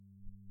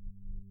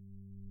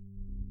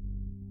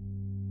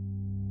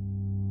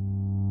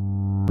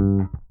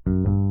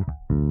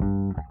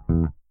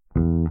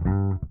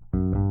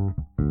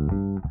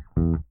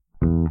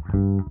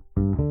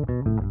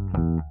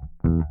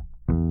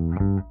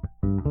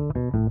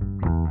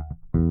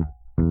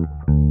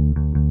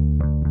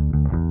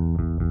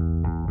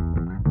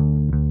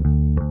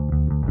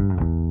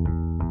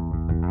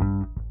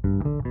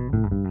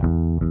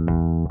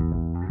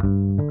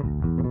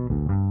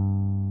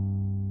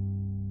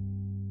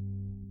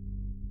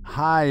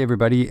Hi,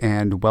 everybody,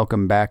 and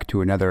welcome back to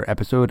another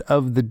episode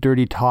of the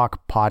Dirty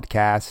Talk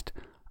podcast.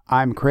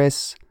 I'm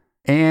Chris,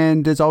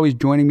 and as always,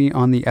 joining me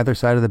on the other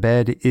side of the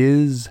bed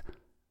is...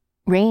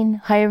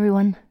 Rain. Hi,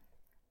 everyone.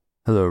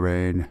 Hello,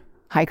 Rain.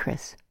 Hi,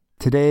 Chris.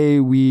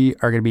 Today, we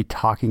are going to be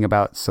talking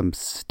about some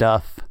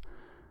stuff.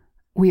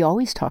 We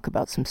always talk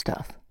about some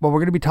stuff. Well,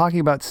 we're going to be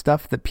talking about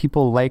stuff that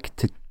people like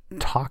to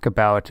talk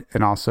about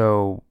and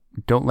also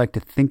don't like to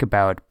think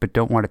about, but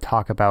don't want to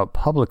talk about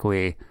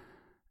publicly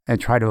and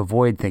try to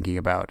avoid thinking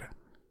about.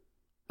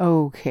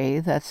 Okay,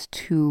 that's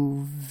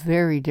two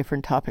very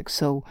different topics.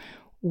 So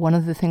one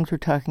of the things we're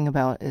talking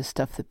about is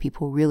stuff that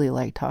people really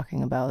like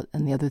talking about,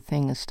 and the other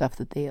thing is stuff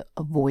that they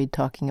avoid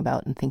talking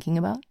about and thinking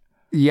about?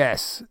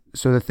 Yes.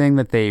 So the thing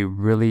that they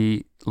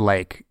really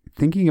like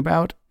thinking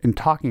about and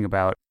talking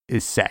about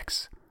is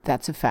sex.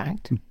 That's a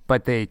fact.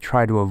 But they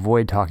try to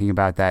avoid talking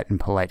about that in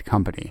polite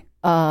company.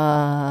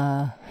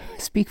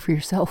 Speak for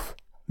yourself.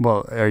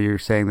 Well, are you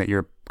saying that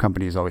your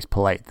company is always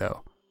polite,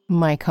 though?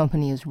 My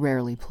company is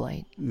rarely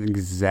polite.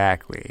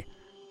 Exactly.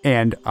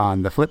 And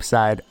on the flip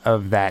side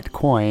of that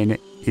coin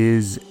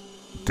is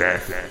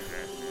death.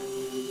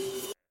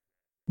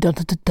 Dun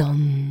dun dun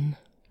dun.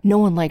 No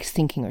one likes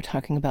thinking or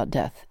talking about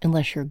death,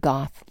 unless you're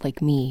goth like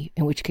me,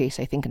 in which case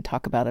I think and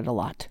talk about it a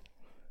lot.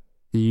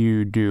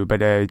 You do,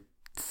 but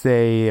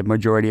say a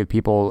majority of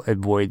people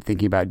avoid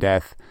thinking about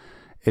death.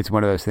 It's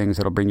one of those things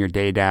that'll bring your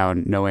day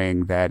down,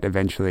 knowing that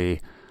eventually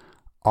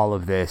all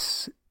of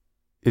this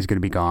is going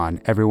to be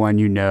gone. Everyone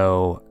you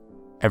know,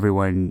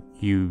 everyone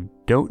you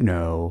don't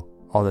know,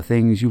 all the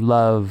things you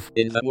love.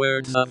 In the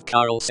words of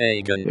Carl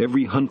Sagan,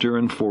 every hunter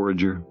and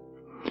forager,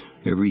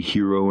 every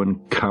hero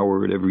and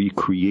coward, every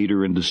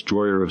creator and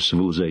destroyer of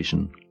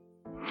civilization,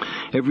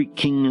 every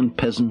king and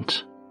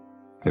peasant,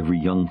 every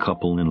young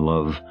couple in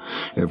love,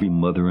 every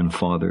mother and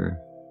father,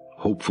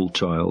 hopeful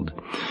child,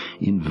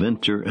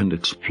 inventor and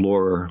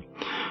explorer,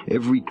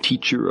 every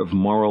teacher of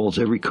morals,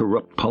 every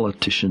corrupt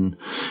politician,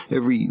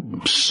 every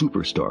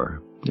superstar,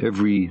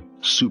 every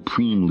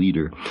supreme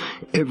leader,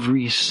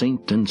 every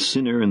saint and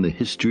sinner in the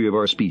history of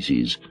our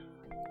species.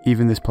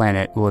 Even this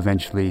planet will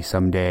eventually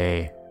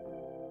someday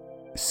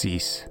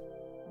cease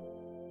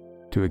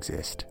to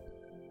exist.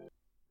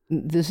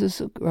 This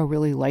is a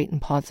really light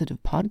and positive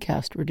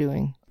podcast we're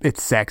doing.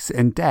 It's sex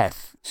and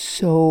death.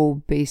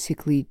 So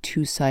basically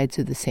two sides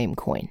of the same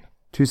coin.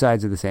 Two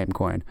sides of the same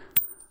coin.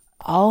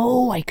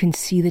 Oh, I can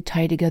see the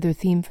tie together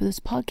theme for this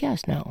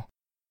podcast now.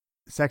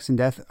 Sex and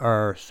death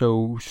are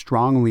so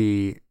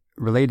strongly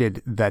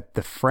related that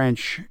the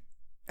French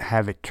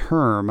have a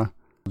term,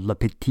 le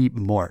petit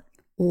mort.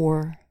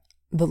 Or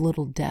the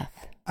little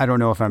death. I don't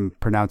know if I'm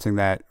pronouncing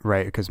that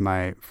right because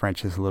my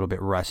French is a little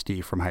bit rusty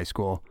from high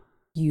school.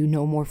 You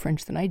know more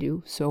French than I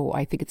do, so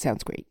I think it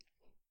sounds great.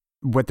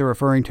 What they're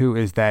referring to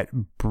is that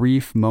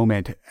brief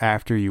moment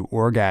after you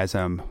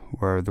orgasm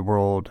where the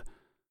world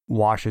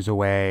washes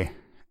away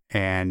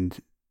and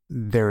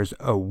there's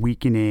a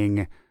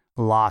weakening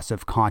loss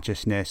of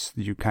consciousness.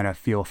 You kind of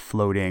feel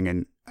floating,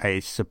 and I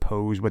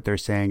suppose what they're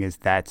saying is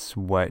that's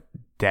what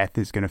death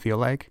is going to feel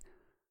like.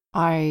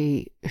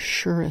 I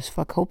sure as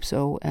fuck hope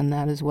so, and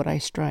that is what I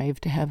strive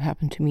to have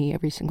happen to me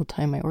every single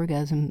time I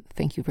orgasm.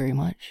 Thank you very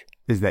much.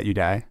 Is that you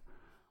die?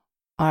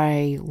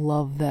 I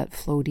love that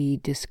floaty,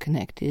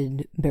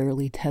 disconnected,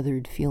 barely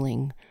tethered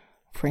feeling.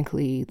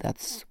 Frankly,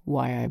 that's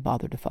why I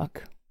bother to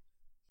fuck.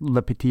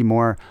 Le Petit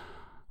Mort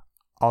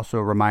also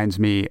reminds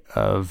me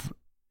of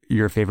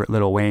your favorite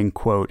Lil Wayne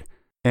quote.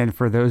 And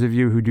for those of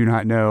you who do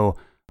not know,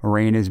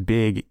 Rain is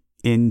big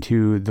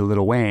into the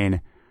Lil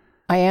Wayne.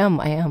 I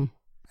am.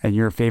 And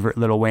your favorite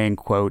Lil Wayne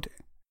quote.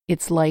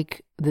 It's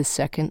like the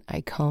second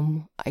I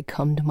come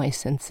to my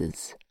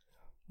senses.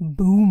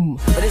 Boom.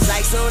 But it's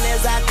like soon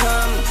as I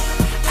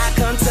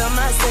come to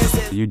my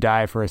senses. You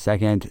die for a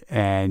second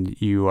and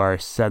you are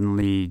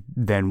suddenly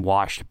then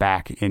washed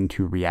back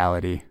into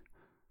reality.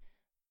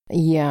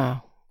 Yeah,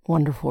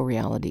 wonderful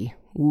reality.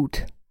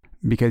 Woot.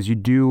 Because you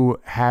do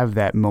have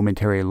that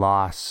momentary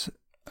loss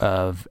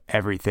of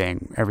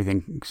everything.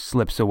 Everything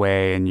slips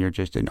away and you're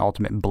just in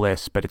ultimate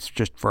bliss, but it's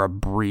just for a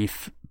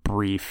brief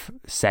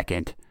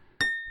second.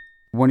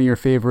 One of your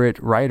favorite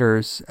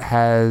writers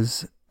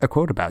has a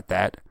quote about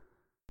that.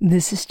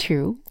 This is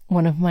true.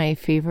 One of my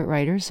favorite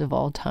writers of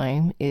all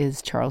time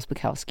is Charles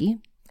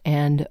Bukowski.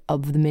 And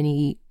of the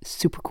many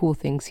super cool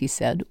things he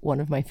said, one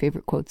of my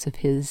favorite quotes of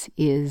his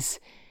is,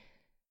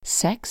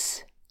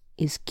 "Sex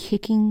is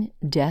kicking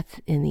death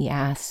in the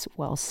ass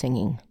while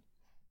singing."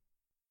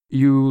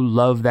 You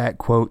love that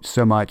quote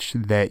so much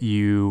that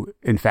you,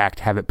 in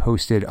fact, have it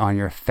posted on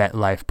your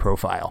FetLife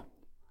profile.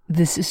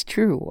 This is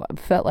true.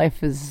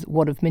 FetLife is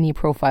one of many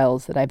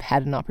profiles that I've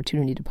had an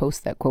opportunity to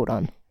post that quote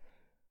on.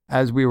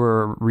 As we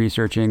were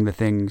researching the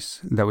things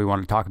that we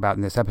want to talk about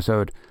in this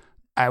episode,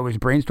 I was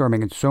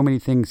brainstorming and so many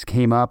things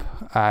came up.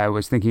 I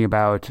was thinking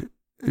about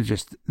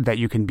just that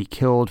you can be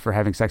killed for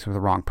having sex with the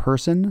wrong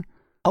person.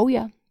 Oh,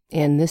 yeah.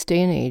 In this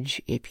day and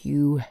age, if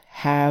you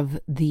have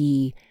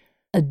the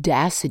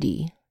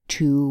audacity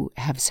to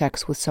have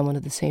sex with someone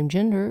of the same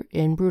gender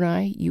in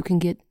Brunei, you can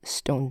get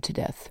stoned to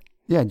death.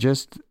 Yeah,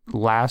 just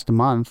last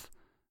month,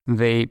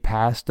 they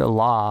passed a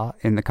law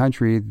in the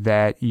country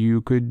that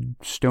you could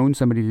stone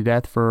somebody to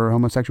death for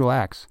homosexual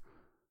acts.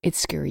 It's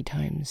scary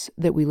times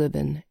that we live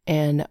in.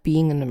 And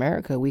being in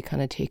America, we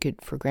kind of take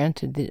it for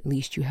granted that at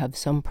least you have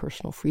some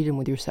personal freedom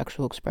with your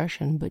sexual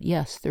expression. But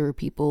yes, there are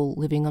people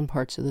living on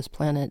parts of this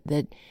planet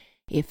that,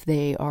 if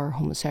they are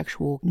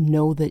homosexual,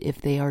 know that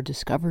if they are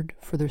discovered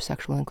for their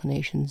sexual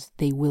inclinations,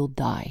 they will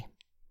die.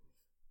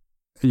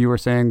 You were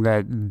saying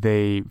that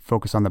they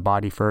focus on the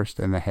body first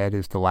and the head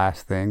is the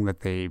last thing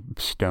that they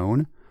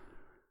stone?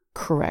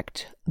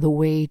 Correct. The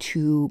way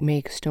to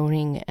make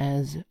stoning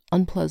as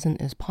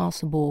unpleasant as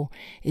possible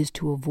is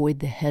to avoid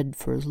the head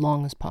for as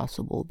long as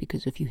possible,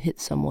 because if you hit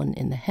someone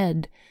in the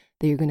head,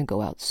 they're going to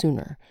go out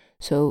sooner.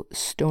 So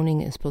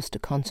stoning is supposed to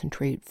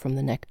concentrate from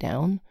the neck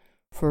down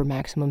for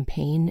maximum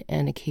pain,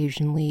 and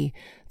occasionally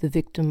the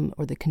victim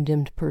or the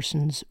condemned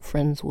person's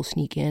friends will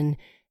sneak in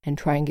and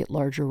try and get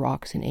larger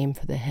rocks and aim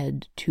for the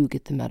head to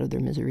get them out of their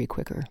misery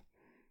quicker.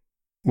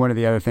 One of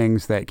the other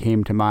things that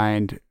came to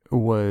mind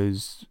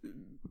was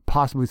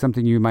possibly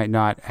something you might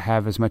not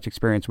have as much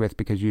experience with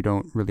because you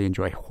don't really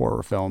enjoy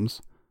horror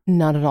films.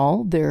 Not at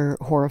all. They're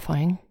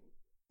horrifying.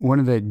 One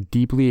of the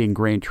deeply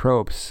ingrained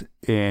tropes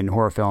in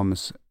horror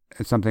films,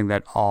 something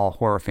that all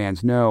horror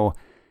fans know,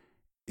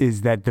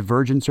 is that the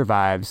virgin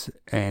survives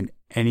and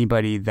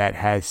anybody that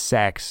has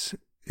sex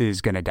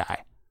is going to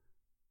die.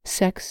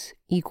 Sex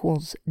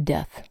equals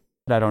death.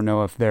 I don't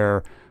know if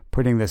they're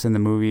putting this in the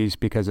movies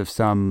because of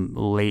some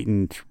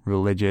latent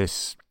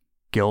religious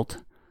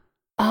guilt.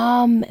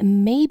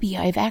 Maybe.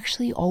 I've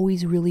actually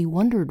always really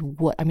wondered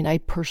I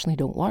personally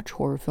don't watch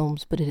horror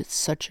films, but it's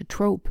such a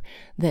trope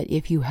that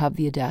if you have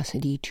the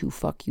audacity to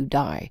fuck, you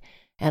die.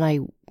 And I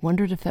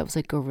wondered if that was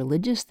like a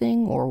religious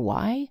thing or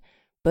why,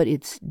 but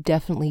it's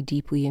definitely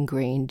deeply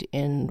ingrained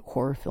in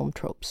horror film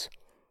tropes.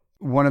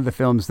 One of the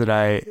films that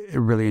I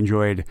really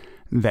enjoyed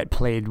that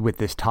played with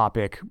this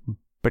topic,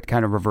 but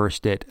kind of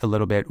reversed it a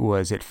little bit,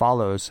 was It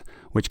Follows,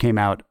 which came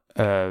out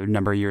a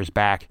number of years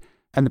back.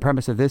 And the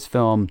premise of this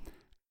film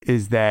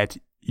is that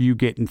you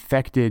get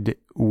infected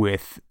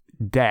with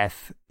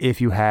death if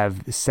you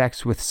have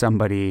sex with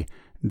somebody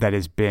that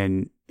has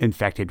been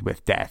infected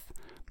with death.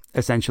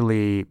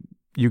 Essentially,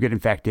 you get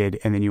infected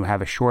and then you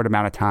have a short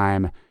amount of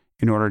time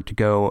in order to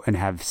go and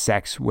have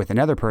sex with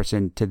another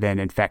person to then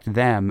infect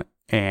them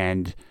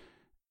and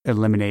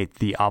eliminate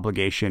the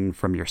obligation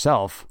from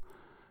yourself.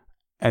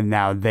 And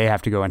now they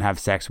have to go and have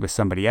sex with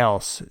somebody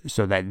else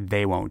so that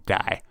they won't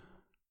die.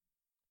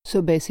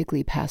 So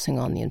basically passing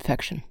on the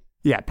infection.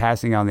 Yeah,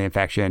 passing on the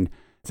infection.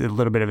 It's a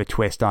little bit of a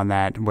twist on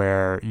that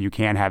where you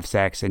can have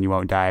sex and you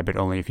won't die, but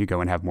only if you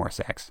go and have more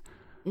sex.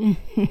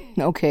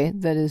 Okay,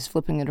 that is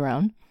flipping it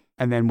around.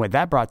 And then what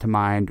that brought to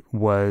mind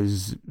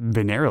was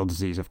venereal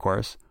disease, of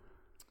course.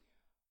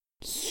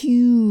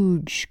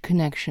 Huge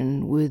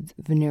connection with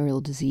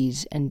venereal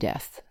disease and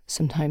death.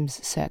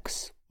 Sometimes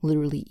sex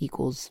literally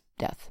equals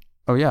death.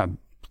 Oh, yeah.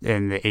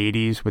 In the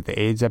 80s with the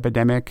AIDS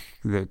epidemic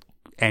that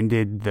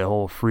ended the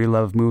whole free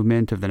love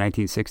movement of the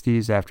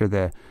 1960s after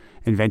the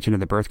invention of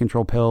the birth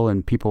control pill,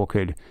 and people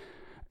could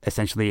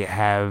essentially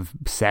have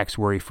sex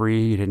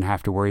worry-free. You didn't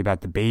have to worry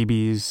about the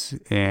babies,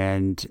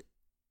 and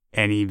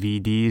any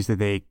VDs that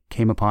they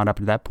came upon up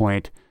to that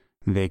point,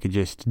 they could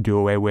just do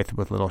away with a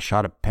little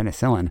shot of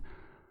penicillin.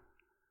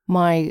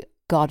 My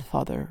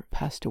godfather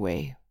passed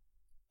away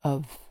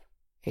of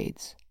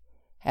AIDS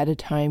at a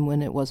time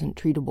when it wasn't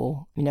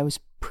treatable. I mean, I was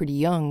pretty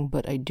young,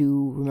 but I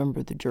do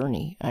remember the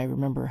journey. I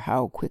remember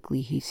how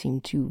quickly he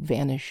seemed to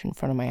vanish in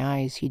front of my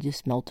eyes. He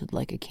just melted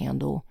like a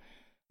candle.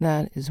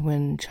 That is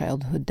when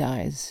childhood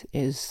dies,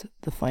 is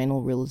the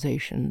final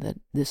realization that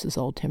this is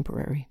all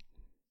temporary.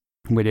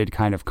 We did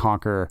kind of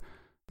conquer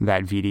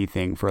that VD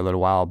thing for a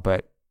little while,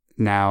 but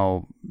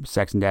now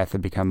sex and death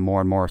have become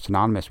more and more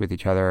synonymous with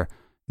each other.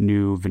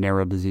 New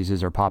venereal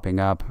diseases are popping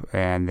up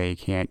and they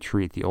can't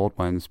treat the old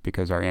ones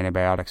because our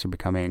antibiotics are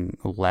becoming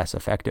less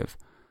effective.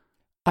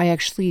 I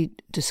actually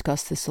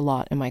discuss this a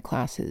lot in my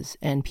classes,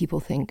 and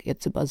people think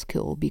it's a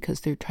buzzkill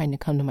because they're trying to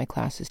come to my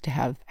classes to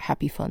have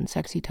happy, fun,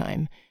 sexy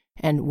time.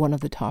 And one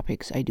of the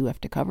topics I do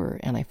have to cover,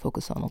 and I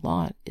focus on a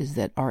lot, is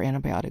that our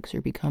antibiotics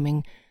are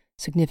becoming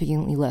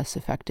significantly less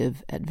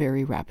effective at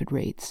very rapid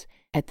rates.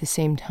 At the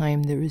same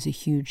time, there is a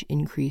huge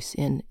increase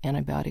in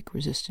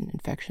antibiotic-resistant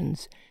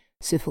infections.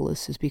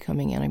 Syphilis is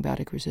becoming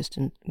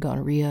antibiotic-resistant,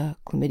 gonorrhea,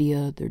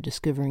 chlamydia, they're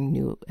discovering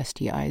new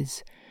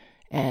STIs,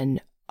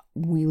 and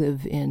we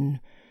live in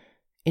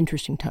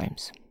interesting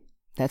times.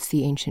 That's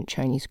the ancient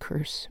Chinese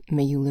curse.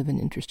 May you live in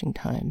interesting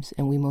times,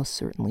 and we most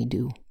certainly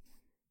do.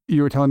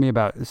 You were telling me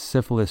about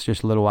syphilis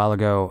just a little while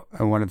ago,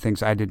 and one of the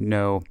things I didn't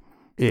know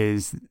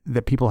is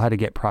that people had to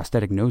get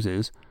prosthetic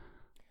noses.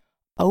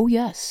 Oh,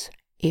 yes.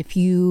 If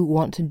you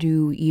want to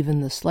do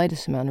even the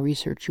slightest amount of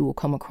research, you will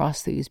come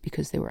across these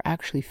because they were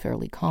actually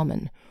fairly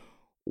common.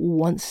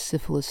 Once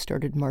syphilis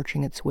started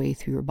marching its way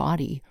through your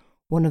body,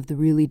 one of the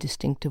really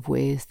distinctive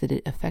ways that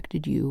it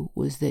affected you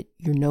was that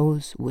your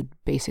nose would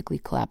basically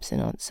collapse in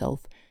on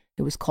itself.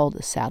 It was called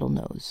a saddle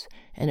nose,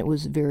 and it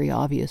was very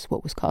obvious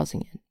what was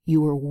causing it.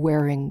 You were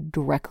wearing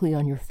directly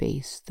on your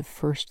face, the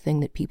first thing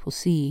that people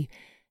see,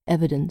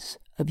 evidence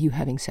of you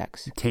having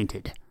sex.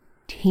 Tainted,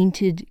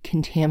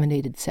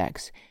 contaminated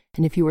sex.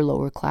 And if you were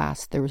lower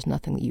class, there was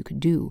nothing that you could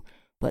do.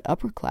 But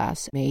upper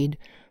class made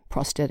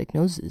prosthetic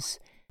noses.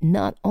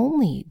 Not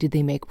only did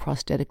they make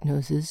prosthetic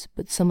noses,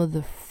 but some of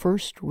the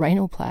first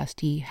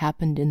rhinoplasty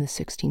happened in the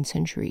 16th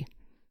century.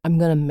 I'm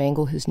going to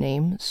mangle his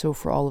name, so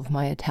for all of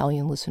my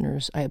Italian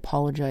listeners, I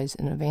apologize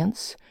in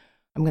advance.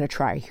 I'm going to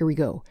try. Here we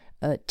go.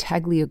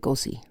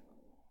 Tagliagossi.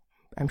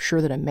 I'm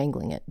sure that I'm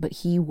mangling it, but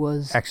he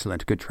was...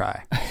 Excellent. Good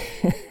try.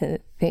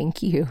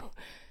 Thank you.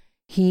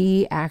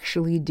 He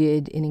actually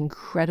did an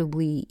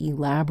incredibly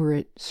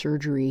elaborate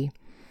surgery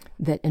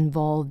that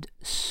involved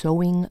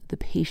sewing the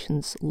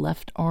patient's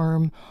left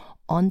arm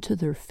onto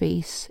their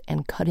face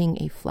and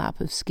cutting a flap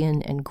of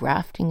skin and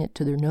grafting it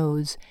to their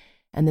nose.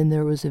 And then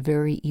there was a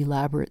very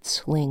elaborate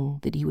sling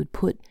that he would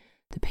put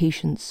the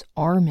patient's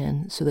arm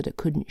in so that it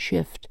couldn't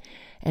shift.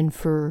 And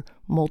for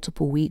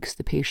multiple weeks,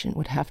 the patient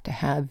would have to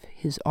have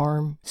his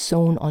arm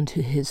sewn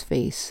onto his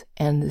face,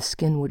 and the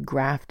skin would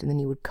graft, and then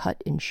he would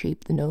cut and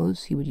shape the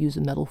nose. He would use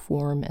a metal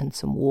form and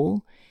some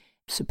wool.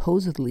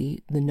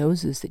 Supposedly, the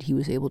noses that he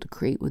was able to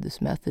create with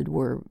this method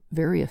were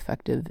very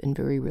effective and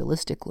very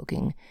realistic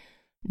looking.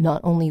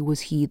 Not only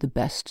was he the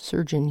best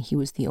surgeon, he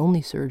was the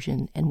only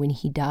surgeon, and when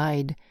he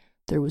died,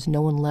 there was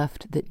no one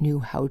left that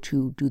knew how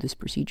to do this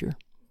procedure.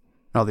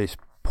 All these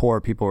poor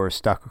people were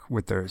stuck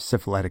with their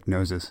syphilitic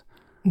noses.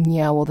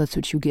 Yeah, well, that's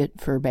what you get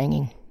for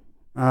banging.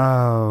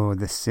 Oh,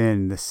 the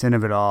sin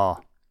of it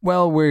all.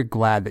 Well, we're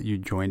glad that you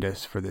joined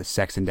us for this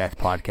Sex and Death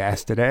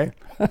podcast today.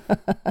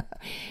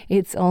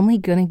 It's only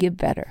going to get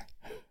better.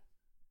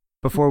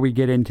 Before we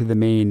get into the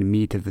main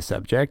meat of the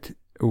subject,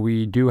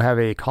 we do have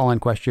a call-in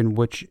question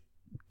which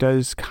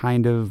does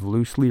kind of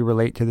loosely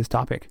relate to this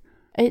topic.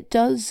 It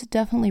does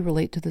definitely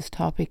relate to this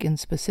topic in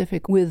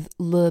specific with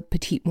Le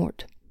Petit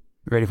Mort.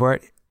 Ready for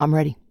it? I'm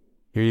ready.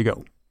 Here you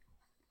go.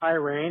 Hi,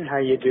 Rain. How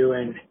you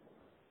doing?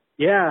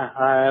 Yeah,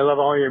 I love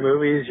all your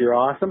movies. You're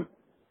awesome.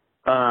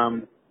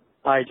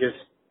 I just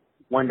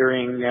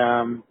wondering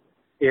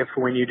if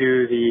when you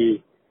do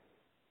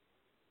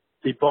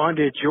the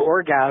bondage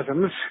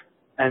orgasms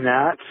and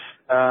that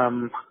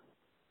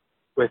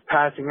with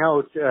passing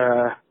out,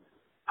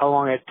 how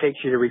long it takes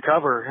you to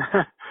recover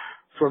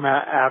from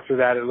after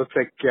that. It looks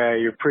like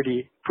you're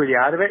pretty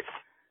out of it.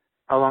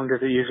 How long does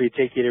it usually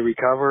take you to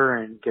recover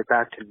and get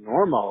back to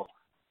normal?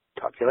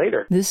 Talk to you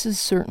later. This is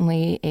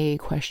certainly a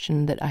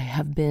question that I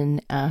have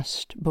been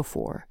asked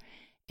before.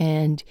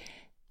 And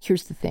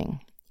here's the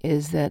thing,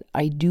 is that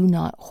I do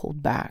not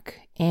hold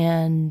back.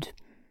 And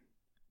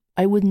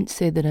I wouldn't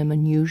say that I'm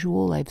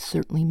unusual. I've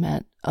certainly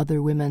met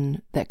other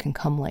women that can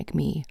come like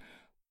me.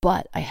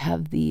 But I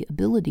have the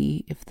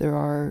ability, if there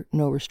are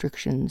no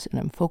restrictions and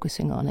I'm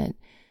focusing on it,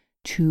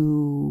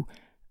 to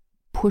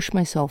push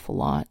myself a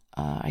lot.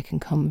 I can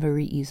come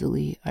very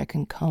easily. I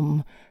can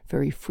come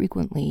very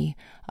frequently.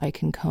 I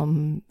can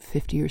come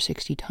 50 or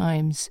 60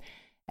 times.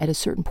 At a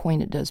certain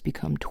point, it does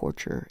become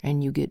torture,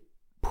 and you get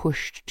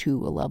pushed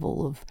to a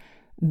level of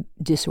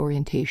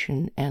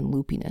disorientation and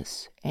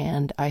loopiness.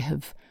 And I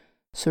have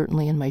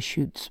certainly in my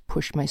shoots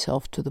pushed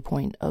myself to the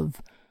point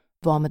of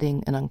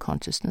vomiting and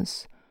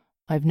unconsciousness.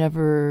 I've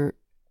never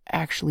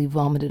actually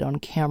vomited on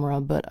camera,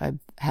 but I've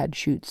had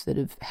shoots that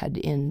have had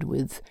to end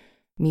with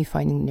me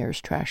finding the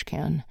nearest trash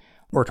can.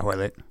 Or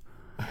toilet.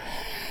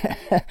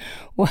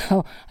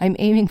 Well, I'm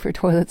aiming for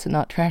toilets and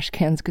not trash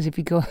cans, because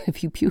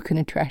if you puke in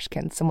a trash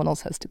can, someone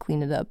else has to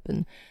clean it up,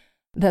 and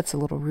that's a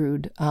little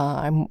rude.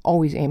 I'm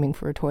always aiming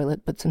for a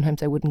toilet, but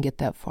sometimes I wouldn't get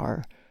that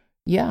far.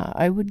 Yeah,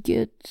 I would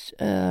get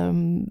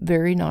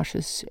very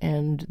nauseous,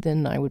 and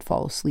then I would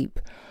fall asleep.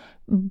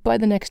 By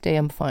the next day,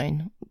 I'm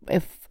fine.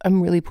 If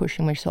I'm really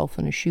pushing myself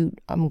in a shoot,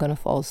 I'm going to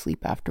fall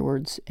asleep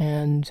afterwards,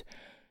 and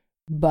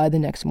by the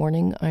next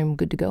morning, I'm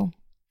good to go.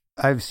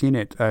 I've seen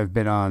it. I've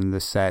been on the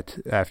set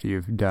after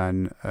you've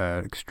done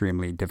an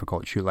extremely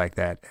difficult shoot like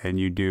that, and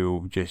you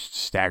do just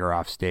stagger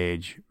off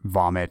stage,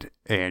 vomit,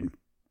 and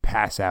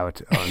pass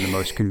out on the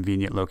most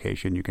convenient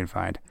location you can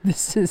find.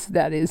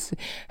 That is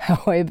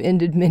how I've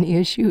ended many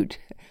a shoot.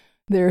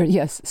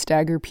 Yes,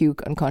 stagger,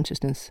 puke,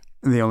 unconsciousness.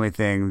 The only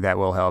thing that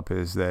will help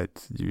is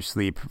that you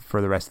sleep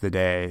for the rest of the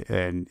day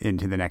and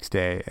into the next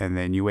day, and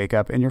then you wake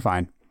up and you're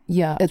fine.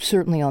 Yeah, it's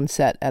certainly on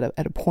set at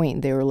a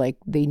point they were like,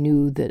 they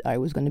knew that I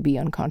was going to be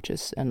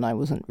unconscious and I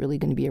wasn't really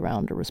going to be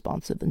around or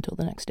responsive until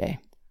the next day.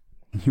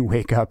 You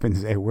wake up and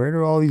say, where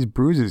do all these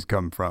bruises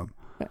come from?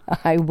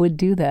 I would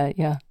do that,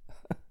 yeah.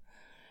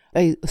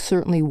 I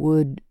certainly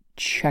would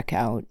check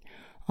out.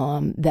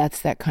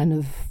 That's that kind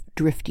of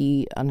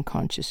drifty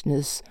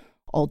unconsciousness,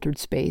 altered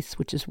space,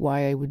 which is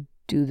why I would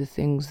do the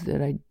things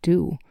that I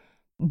do.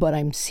 But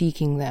I'm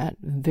seeking that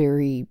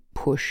very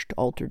pushed,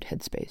 altered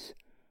headspace,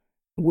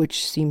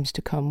 which seems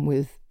to come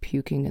with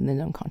puking and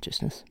then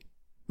unconsciousness.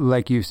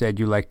 Like you said,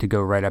 you like to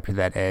go right up to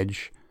that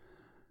edge.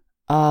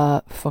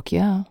 Fuck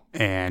yeah.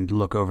 And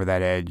look over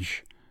that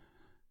edge.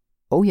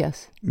 Oh,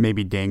 yes.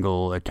 Maybe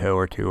dangle a toe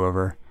or two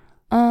over.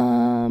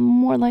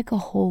 More like a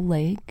whole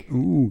leg.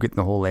 Ooh, getting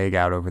the whole leg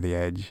out over the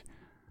edge.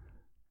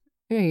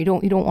 Yeah, you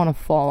don't want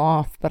to fall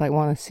off, but I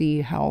want to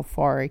see how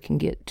far I can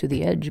get to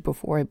the edge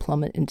before I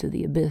plummet into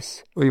the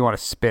abyss. Well, you want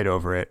to spit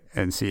over it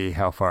and see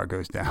how far it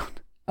goes down.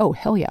 Oh,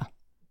 hell yeah.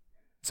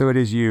 So it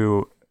is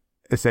you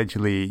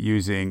essentially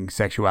using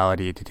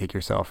sexuality to take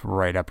yourself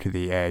right up to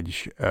the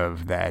edge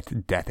of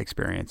that death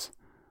experience.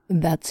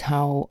 That's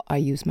how I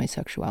use my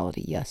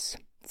sexuality, yes.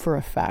 For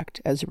a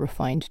fact, as a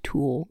refined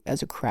tool,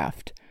 as a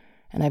craft.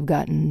 And I've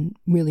gotten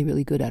really,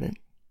 really good at it.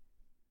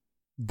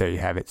 There you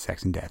have it,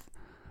 sex and death.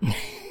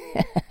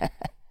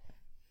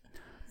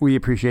 We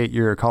appreciate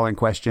your calling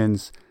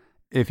questions.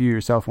 If you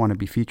yourself want to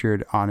be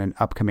featured on an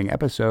upcoming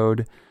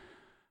episode,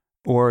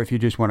 or if you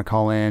just want to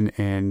call in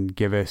and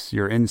give us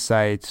your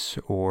insights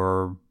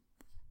or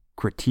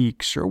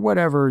critiques or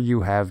whatever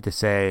you have to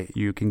say,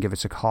 you can give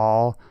us a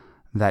call.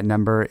 That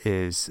number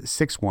is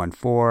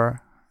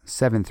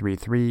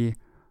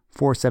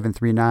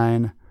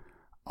 614-733-4739,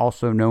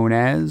 also known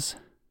as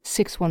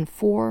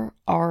 614R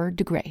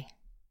DeGray.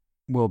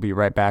 We'll be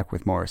right back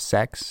with more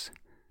sex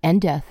and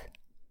death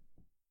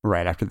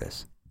right after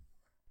this.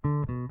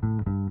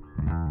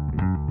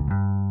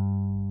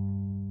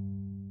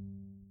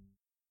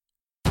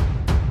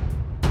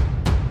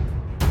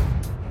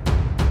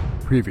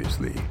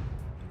 Previously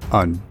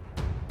on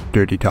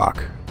Dirty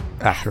Talk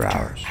After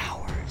Hours.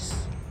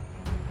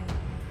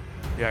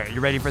 Yeah,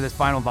 you ready for this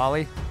final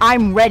volley?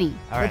 I'm ready.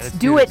 All right, let's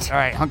do it. All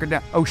right, hunker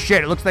down. Oh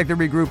shit, it looks like they're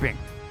regrouping.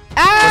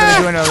 Ah! What are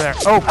they doing over there?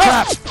 Oh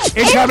crap!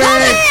 Incoming!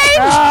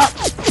 Ah!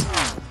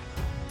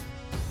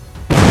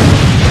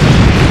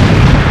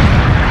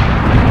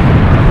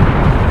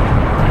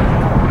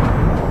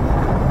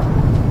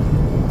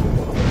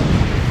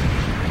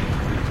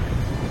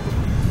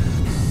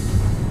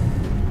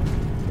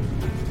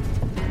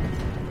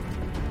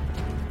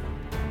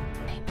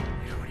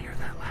 You don't hear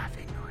that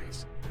laughing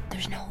noise.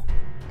 There's no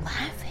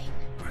laughing.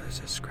 Or there's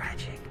a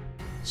scratching.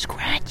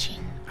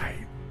 Scratching?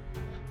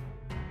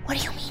 What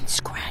do you mean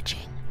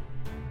scratching?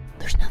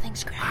 There's nothing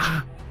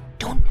scratching.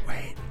 Don't.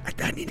 Wait, I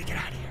need to get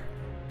out of here.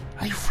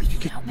 Are you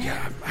freaking out, man?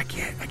 Yeah, I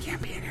can't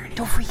be in here anymore.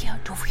 Don't freak out.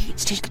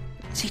 Stay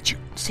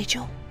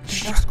chill.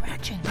 There's no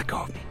scratching. Let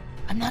go of me.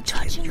 I'm not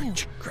touching you.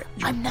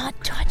 I'm not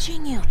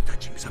touching you.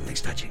 Touching.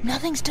 Something's touching.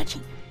 Nothing's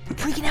touching. You're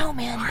freaking out,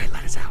 man. All right,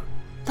 let us out.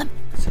 Let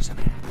us out.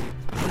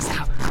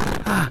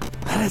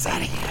 Let us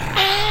out of here.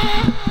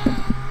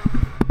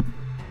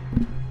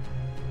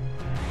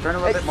 Turn a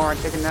little bit more and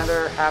take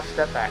another half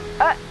step back.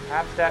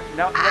 Half step.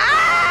 No.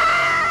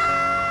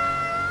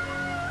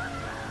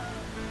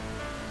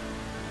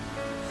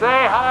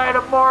 Say hi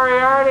to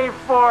Moriarty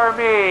for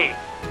me.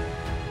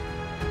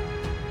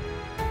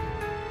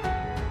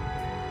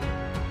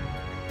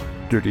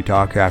 Dirty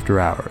Talk After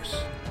Hours.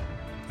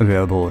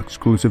 Available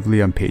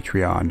exclusively on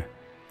Patreon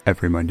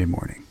every Monday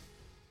morning.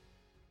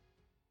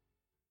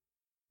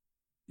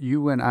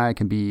 You and I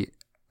can be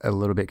a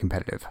little bit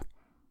competitive.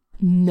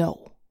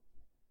 No.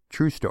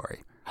 True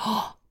story.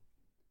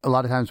 A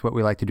lot of times what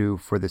we like to do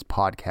for this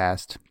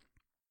podcast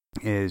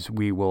is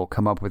we will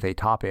come up with a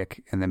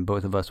topic and then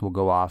both of us will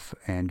go off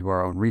and do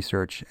our own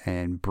research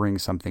and bring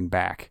something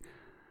back.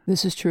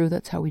 This is true.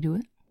 That's how we do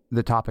it.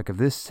 The topic of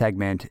this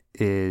segment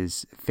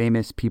is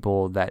famous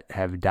people that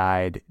have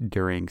died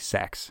during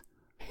sex.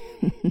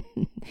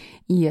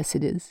 Yes,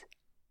 it is.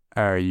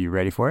 Are you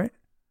ready for it?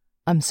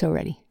 I'm so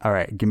ready. All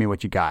right, give me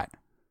what you got.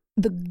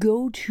 The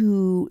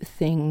go-to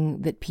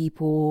thing that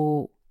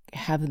people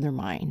have in their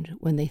mind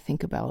when they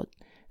think about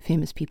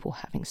famous people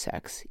having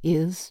sex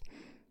is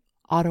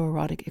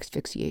autoerotic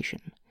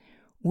asphyxiation,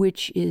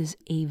 which is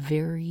a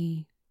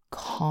very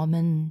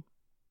common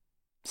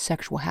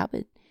sexual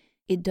habit.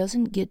 It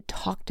doesn't get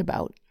talked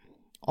about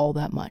all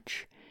that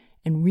much,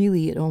 and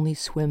really it only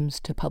swims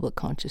to public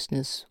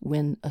consciousness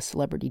when a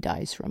celebrity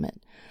dies from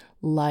it,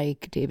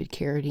 like David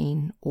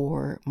Carradine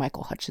or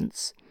Michael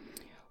Hutchence.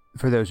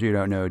 For those of you who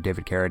don't know,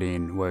 David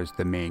Carradine was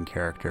the main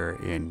character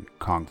in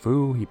Kung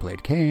Fu. He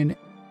played Kane.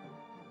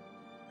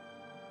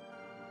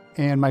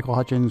 And Michael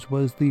Hutchence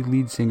was the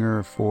lead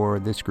singer for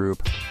this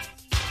group.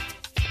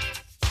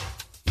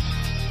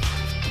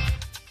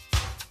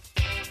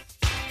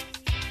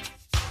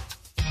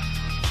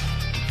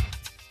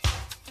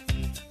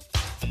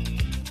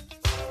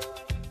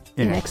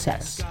 In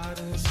Excess.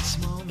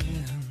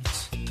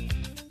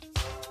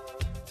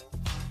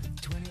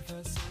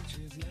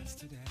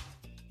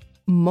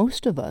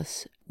 Most of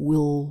us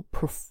will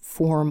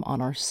perform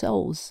on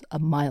ourselves a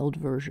mild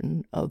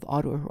version of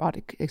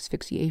autoerotic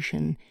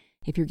asphyxiation.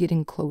 If you're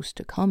getting close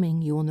to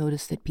coming, you will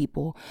notice that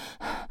people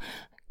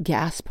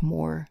gasp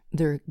more.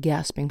 They're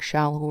gasping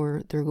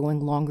shallower. They're going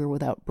longer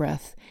without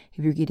breath.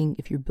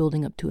 If you're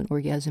building up to an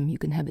orgasm, you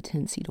can have a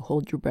tendency to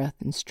hold your breath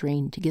and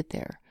strain to get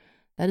there.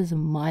 That is a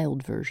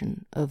mild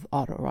version of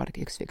autoerotic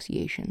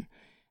asphyxiation.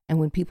 And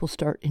when people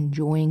start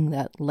enjoying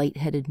that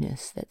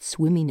lightheadedness, that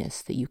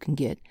swimminess that you can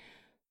get,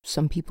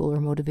 some people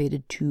are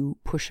motivated to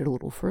push it a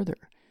little further.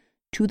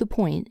 To the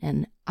point,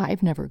 and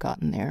I've never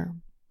gotten there,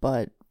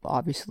 but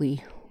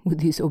obviously with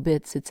these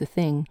obits, it's a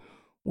thing,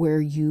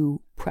 where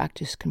you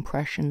practice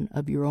compression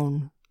of your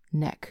own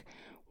neck.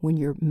 When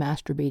you're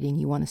masturbating,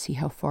 you want to see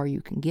how far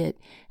you can get,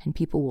 and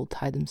people will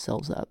tie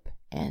themselves up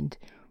and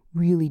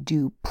really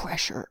do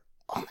pressure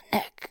on the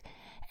neck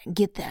and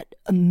get that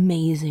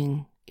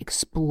amazing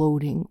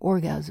exploding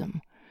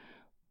orgasm.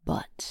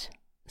 But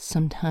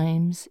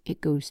sometimes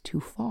it goes too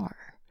far.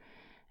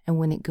 And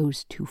when it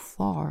goes too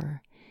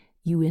far,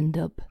 you end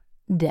up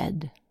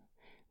dead,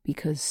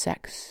 because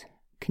sex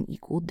can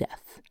equal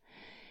death.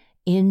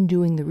 In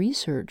doing the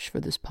research for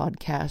this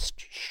podcast,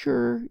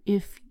 sure,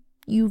 if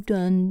you've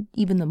done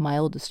even the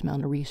mildest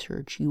amount of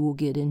research, you will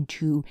get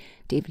into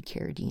David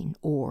Carradine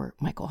or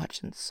Michael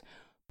Hutchence.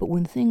 But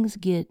when things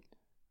get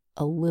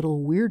a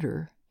little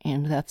weirder,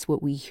 and that's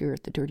what we here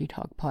at the Dirty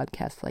Talk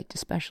podcast like to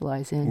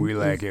specialize in. We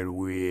like it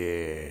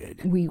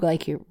weird. We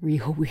like it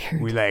real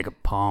weird. We like a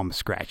palm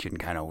scratching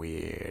kind of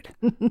weird.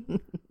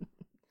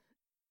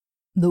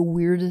 The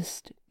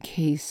weirdest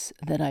case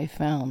that I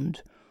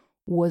found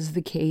was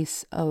the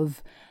case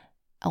of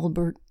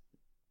Albert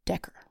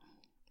Dekker.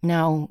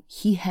 Now,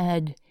 he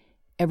had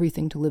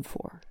everything to live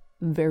for.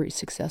 Very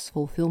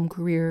successful film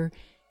career.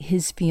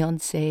 His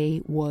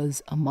fiancée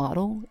was a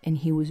model, and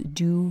he was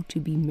due to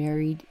be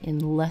married in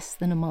less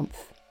than a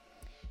month.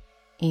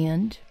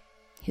 And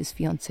his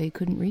fiancée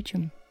couldn't reach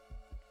him.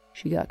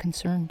 She got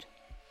concerned.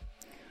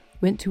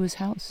 Went to his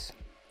house.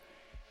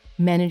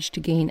 Managed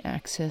to gain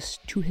access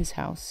to his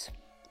house.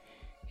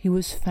 He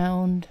was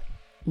found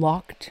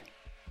locked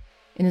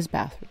in his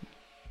bathroom,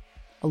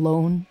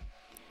 alone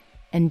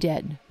and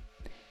dead.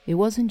 It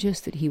wasn't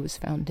just that he was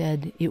found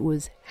dead, it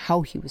was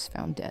how he was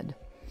found dead.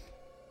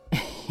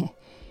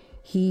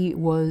 He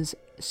was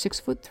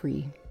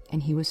 6'3",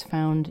 and he was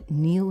found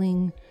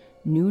kneeling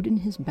nude in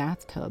his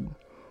bathtub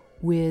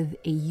with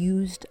a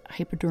used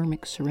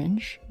hypodermic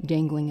syringe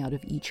dangling out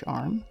of each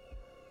arm.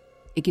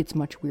 It gets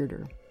much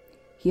weirder.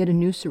 He had a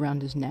noose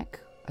around his neck,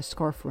 a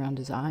scarf around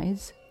his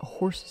eyes, a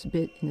horse's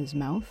bit in his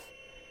mouth,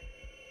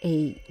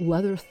 a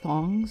leather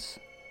thongs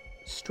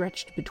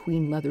stretched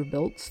between leather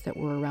belts that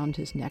were around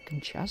his neck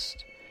and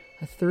chest.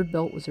 A third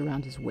belt was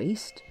around his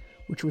waist,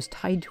 which was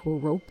tied to a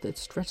rope that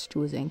stretched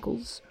to his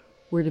ankles,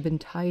 where it had been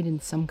tied in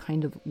some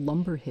kind of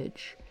lumber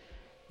hitch.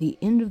 The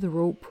end of the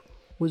rope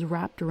was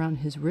wrapped around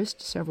his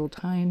wrist several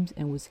times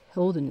and was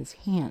held in his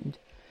hand.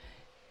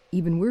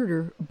 Even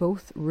weirder,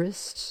 both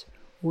wrists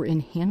were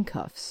in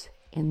handcuffs,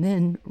 and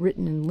then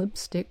written in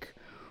lipstick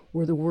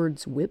were the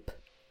words whip,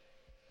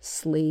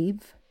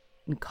 slave,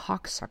 and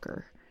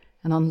cocksucker,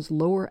 and on his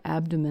lower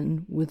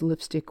abdomen with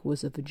lipstick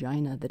was a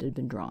vagina that had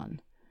been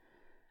drawn.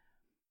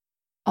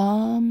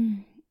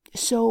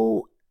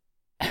 So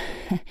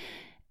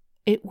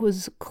it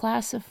was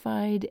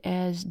classified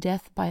as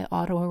death by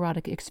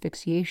autoerotic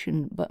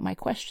asphyxiation, but my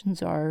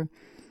questions are,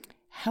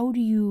 how do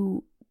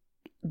you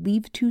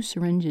leave 2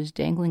 syringes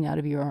dangling out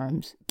of your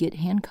arms, get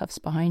handcuffs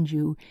behind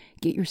you,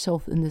 get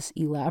yourself in this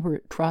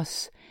elaborate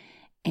truss,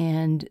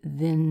 and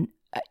then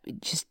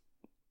just,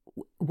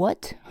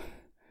 what?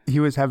 He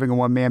was having a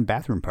one-man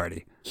bathroom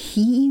party.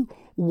 He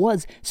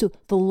was. So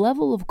the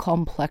level of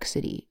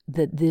complexity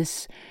that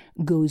this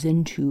goes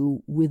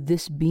into, with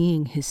this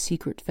being his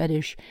secret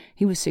fetish,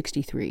 he was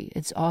 63.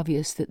 It's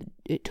obvious that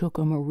it took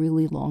him a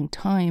really long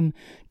time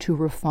to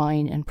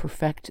refine and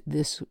perfect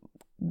this,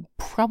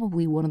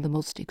 probably one of the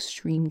most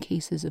extreme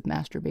cases of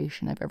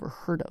masturbation I've ever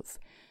heard of.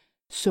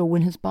 So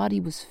when his body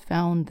was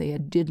found, they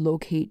did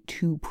locate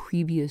 2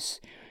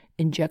 previous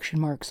injection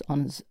marks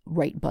on his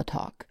right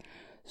buttock.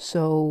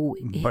 So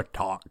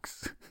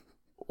buttocks.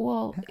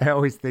 Well, I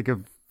always think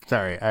of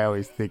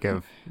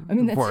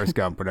Forrest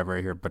Gump whenever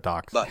I hear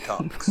buttocks.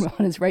 Buttocks.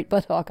 on his right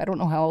buttock. I don't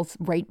know how else.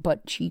 Right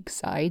butt cheek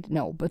side.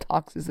 No,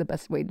 buttocks is the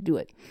best way to do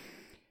it.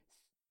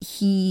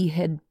 He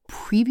had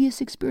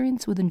previous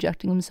experience with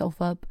injecting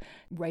himself up,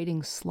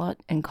 writing slut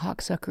and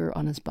cocksucker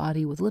on his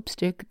body with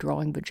lipstick,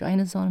 drawing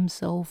vaginas on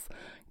himself,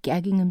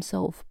 gagging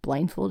himself,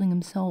 blindfolding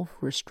himself,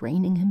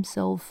 restraining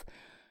himself.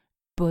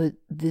 But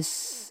the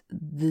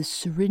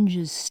syringe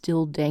is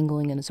still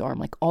dangling in his arm.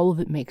 Like, all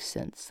of it makes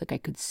sense. Like, I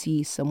could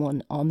see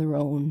someone on their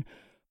own,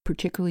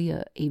 particularly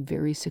a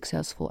very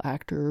successful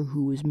actor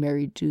who was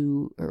married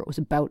to, or was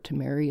about to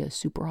marry a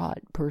super hot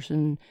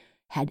person,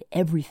 had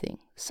everything.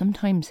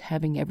 Sometimes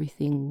having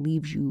everything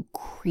leaves you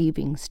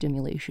craving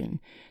stimulation.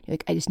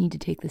 Like, I just need to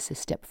take this a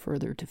step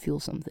further to feel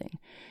something.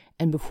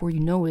 And before you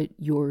know it,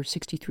 you're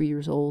 63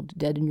 years old,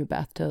 dead in your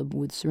bathtub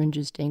with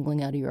syringes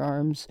dangling out of your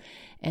arms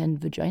and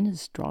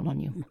vaginas drawn on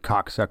you.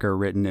 Cocksucker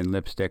written in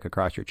lipstick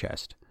across your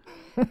chest.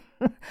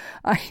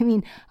 I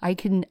mean, I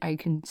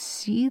can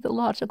see the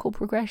logical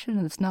progression,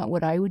 and it's not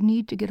what I would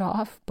need to get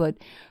off, but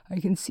I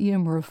can see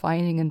him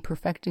refining and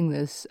perfecting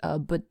this.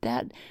 But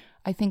that,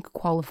 I think,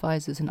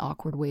 qualifies as an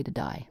awkward way to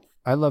die.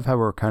 I love how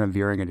we're kind of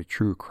veering into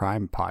true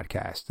crime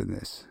podcast in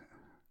this.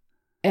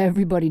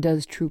 Everybody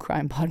does true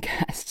crime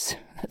podcasts.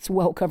 That's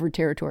well-covered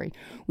territory.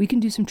 We can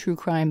do some true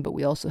crime, but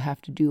we also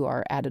have to do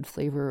our added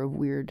flavor of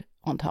weird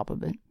on top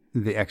of it.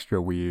 The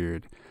extra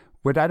weird.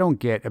 What I don't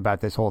get about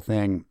this whole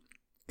thing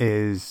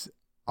is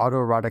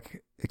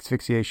autoerotic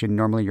asphyxiation.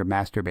 Normally you're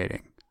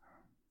masturbating,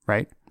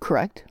 right?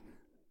 Correct.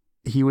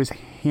 He was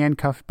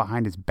handcuffed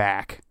behind his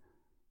back.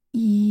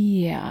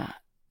 Yeah,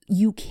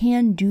 you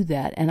can do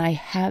that. And I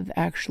have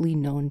actually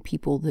known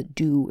people that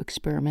do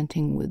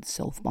experimenting with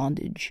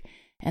self-bondage.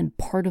 And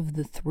part of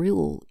the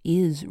thrill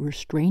is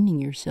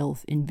restraining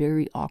yourself in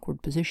very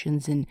awkward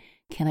positions. And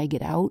can I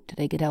get out? Did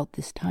I get out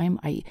this time?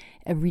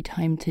 Every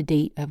time to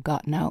date, I've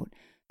gotten out.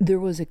 There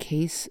was a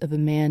case of a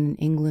man in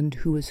England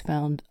who was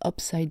found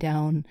upside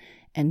down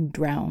and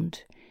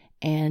drowned.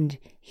 And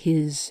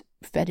his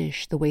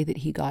fetish, the way that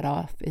he got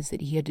off, is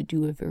that he had to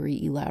do a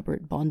very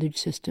elaborate bondage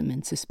system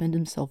and suspend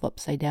himself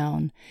upside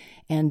down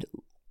and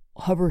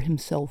hover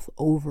himself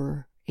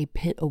over a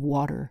pit of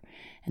water.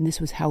 And this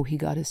was how he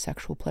got his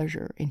sexual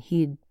pleasure. And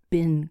he had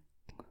been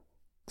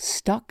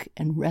stuck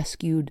and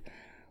rescued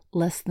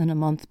less than a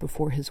month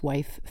before his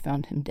wife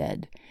found him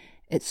dead.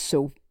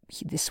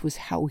 This was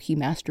how he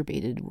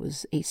masturbated,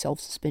 was a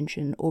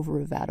self-suspension over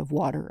a vat of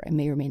water. I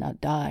may or may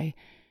not die.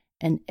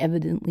 And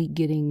evidently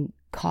getting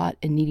caught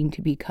and needing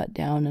to be cut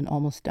down and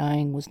almost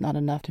dying was not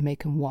enough to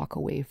make him walk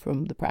away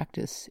from the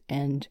practice.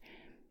 And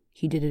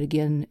he did it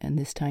again, and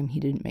this time he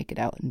didn't make it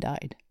out and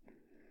died.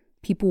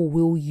 People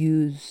will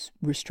use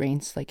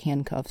restraints like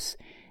handcuffs,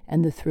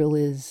 and the thrill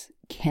is,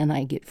 can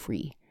I get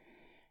free?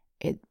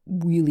 It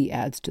really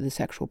adds to the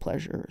sexual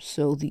pleasure.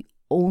 So the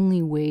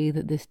only way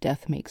that this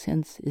death makes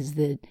sense is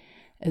that,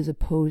 as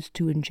opposed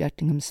to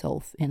injecting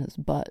himself in his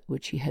butt,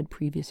 which he had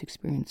previous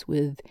experience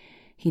with,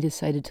 he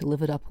decided to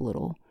live it up a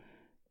little,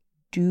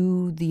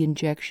 do the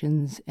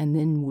injections, and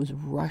then was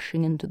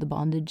rushing into the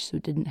bondage, so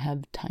didn't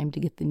have time to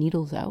get the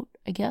needles out,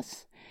 I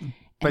guess.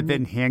 But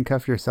then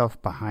handcuff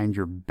yourself behind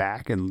your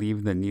back and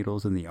leave the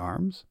needles in the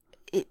arms?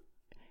 It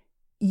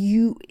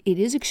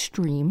is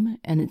extreme,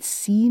 and it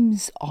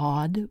seems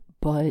odd,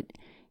 but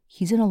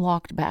he's in a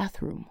locked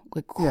bathroom.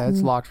 Yeah,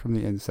 it's locked from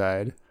the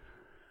inside.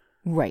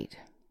 Right.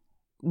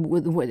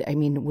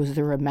 Was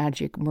there a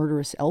magic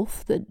murderous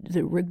elf that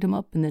rigged him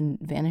up and then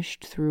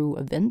vanished through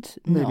a vent?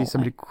 Maybe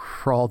somebody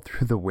crawled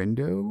through the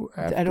window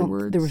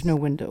afterwards? There was no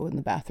window in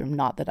the bathroom,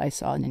 not that I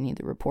saw in any of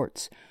the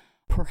reports.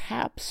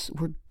 Perhaps,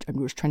 I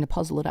was trying to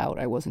puzzle it out.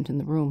 I wasn't in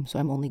the room, so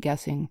I'm only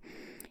guessing.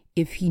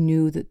 If he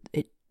knew that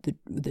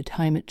the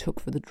time it took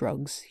for the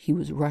drugs, he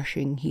was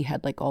rushing, he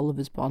had all of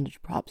his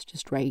bondage props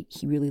just right.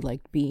 He really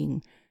liked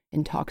being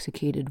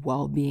intoxicated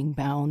while being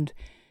bound.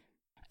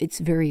 It's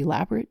very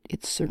elaborate.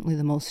 It's certainly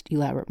the most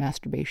elaborate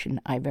masturbation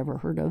I've ever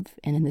heard of.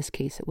 And in this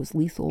case, it was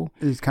lethal.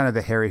 He's kind of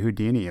the Harry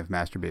Houdini of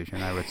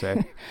masturbation, I would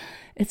say.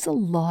 It's a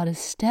lot of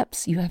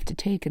steps you have to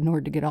take in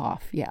order to get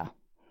off. Yeah.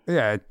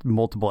 Yeah,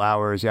 multiple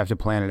hours. You have to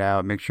plan it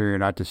out, make sure you're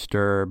not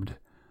disturbed.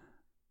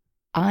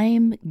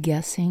 I'm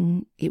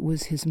guessing it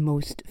was his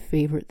most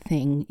favorite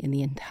thing in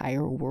the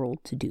entire world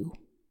to do.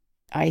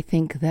 I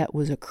think that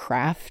was a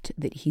craft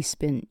that he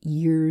spent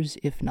years,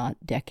 if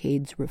not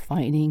decades,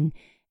 refining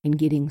and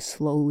getting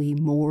slowly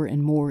more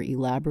and more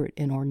elaborate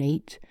and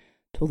ornate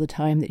till the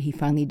time that he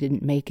finally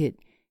didn't make it.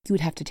 He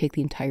would have to take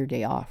the entire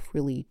day off,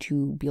 really,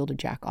 to be able to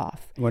jack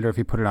off. I wonder if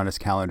he put it on his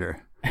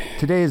calendar.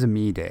 Today is a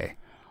me day.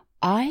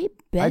 I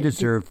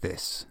deserve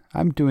this.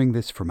 I'm doing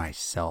this for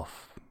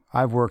myself.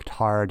 I've worked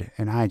hard,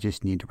 and I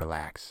just need to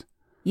relax.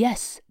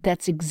 Yes,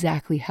 that's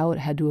exactly how it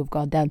had to have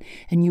gone down.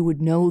 And you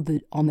would know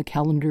that on the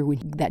calendar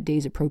when that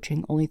day's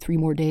approaching, only 3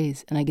 more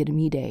days, and I get a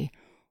me day.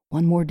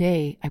 1 more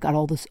day, I've got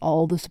all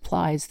the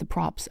supplies, the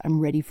props, I'm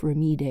ready for a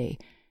me day.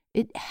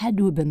 It had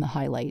to have been the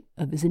highlight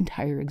of his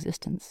entire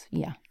existence,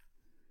 yeah.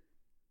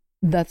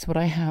 That's what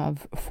I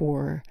have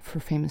for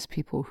famous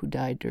people who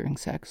died during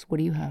sex. What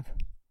do you have?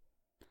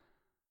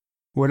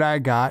 What I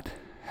got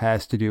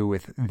has to do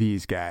with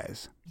these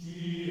guys.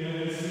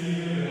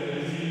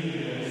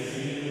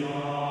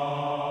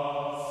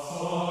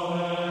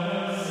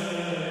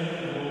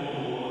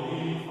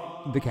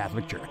 The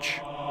Catholic Church.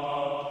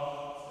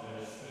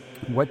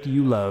 What do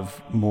you love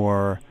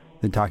more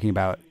than talking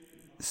about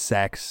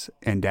sex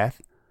and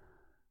death?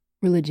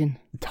 Religion.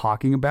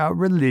 Talking about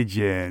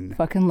religion.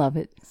 Fucking love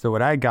it. So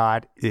what I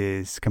got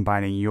is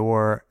combining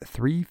your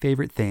 3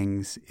 favorite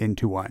things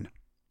into one.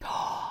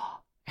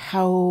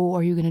 How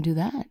are you going to do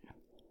that?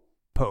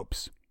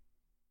 Popes.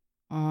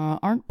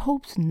 Aren't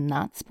popes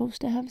not supposed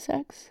to have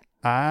sex?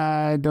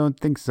 I don't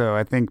think so.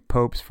 I think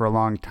popes for a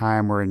long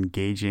time were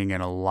engaging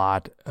in a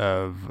lot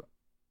of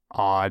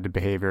odd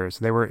behaviors.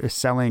 They were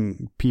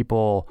selling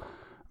people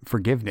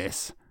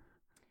forgiveness.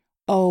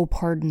 Oh,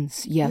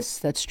 pardons. Yes,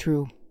 that's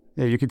true.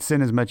 Yeah, you could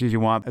sin as much as you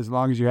want as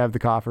long as you have the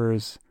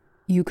coffers.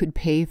 You could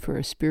pay for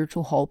a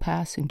spiritual hall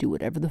pass and do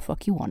whatever the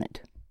fuck you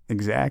wanted.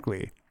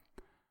 Exactly.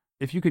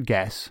 If you could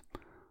guess,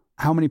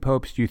 how many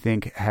popes do you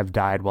think have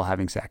died while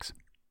having sex?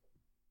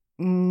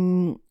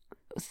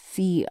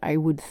 See, I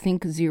would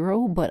think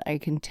 0, but I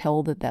can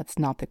tell that that's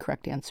not the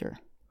correct answer.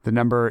 The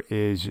number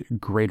is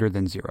greater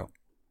than 0.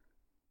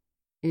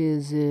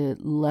 Is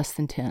it less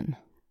than 10?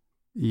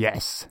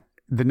 Yes.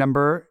 The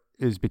number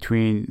is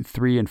between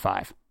 3 and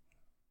 5.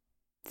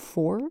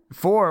 4?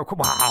 4.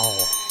 Wow.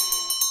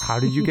 How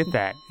did you get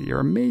that? You're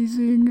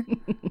amazing.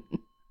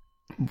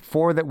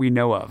 4 that we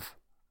know of.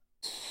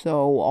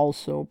 So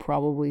also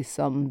probably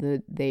some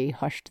that they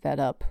hushed that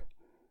up.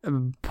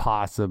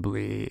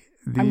 Possibly.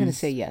 I'm going to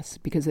say yes,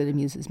 because it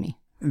amuses me.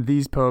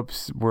 These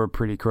popes were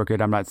pretty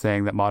crooked. I'm not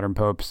saying that modern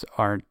popes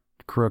aren't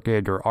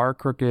crooked or are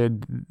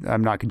crooked.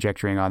 I'm not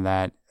conjecturing on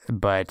that.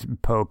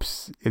 But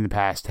popes in the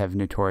past have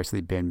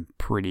notoriously been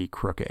pretty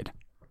crooked.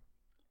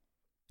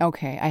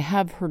 Okay, I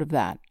have heard of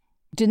that.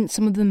 Didn't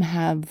some of them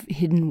have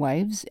hidden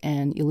wives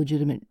and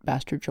illegitimate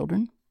bastard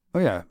children? Oh,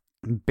 yeah.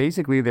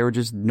 Basically, they were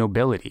just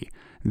nobility.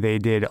 They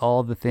did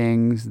all the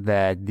things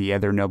that the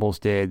other nobles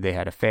did. They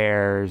had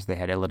affairs. They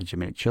had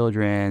illegitimate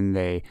children.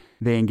 They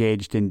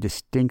engaged in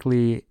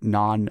distinctly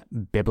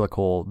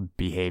non-biblical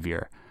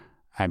behavior.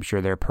 I'm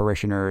sure their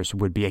parishioners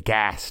would be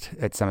aghast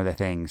at some of the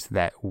things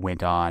that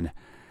went on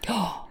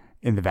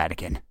in the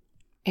Vatican.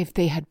 If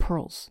they had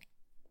pearls.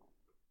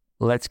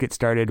 Let's get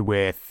started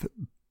with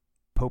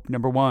Pope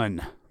number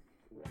 1.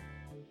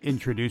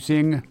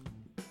 Introducing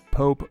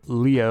Pope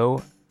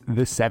Leo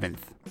VII.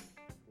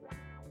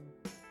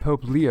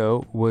 Pope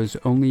Leo was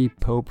only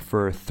pope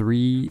for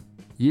 3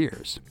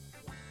 years.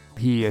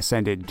 He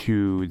ascended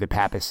to the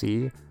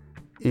papacy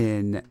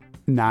in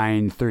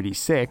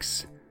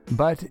 936,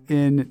 but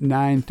in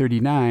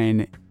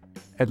 939,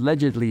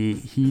 allegedly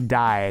he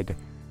died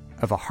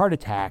of a heart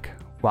attack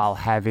while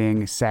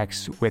having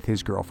sex with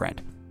his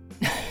girlfriend.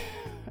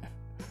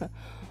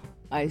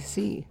 I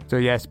see. So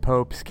yes,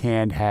 popes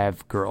can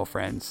have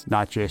girlfriends,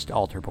 not just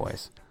altar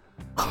boys.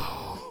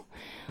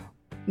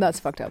 That's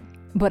fucked up,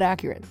 but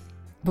accurate,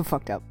 but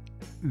fucked up.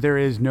 There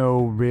is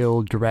no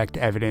real direct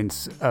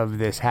evidence of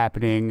this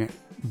happening,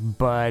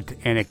 but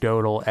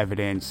anecdotal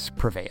evidence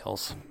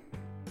prevails.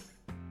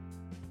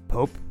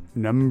 Pope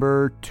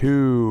number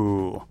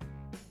 2.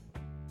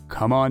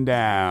 Come on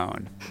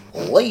down.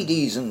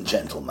 Ladies and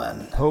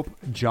gentlemen. Pope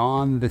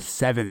John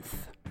VII.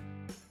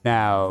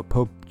 Now,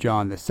 Pope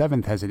John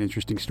VII has an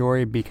interesting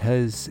story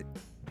because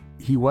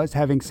he was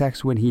having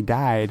sex when he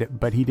died,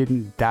 but he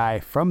didn't die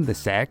from the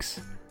sex.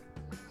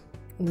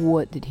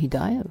 What did he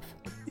die of?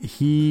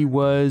 He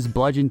was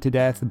bludgeoned to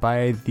death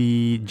by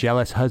the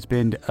jealous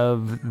husband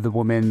of the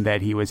woman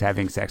that he was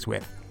having sex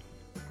with.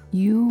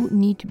 You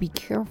need to be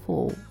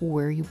careful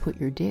where you put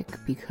your dick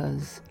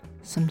because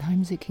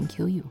sometimes it can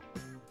kill you.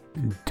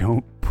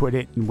 Don't put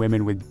it in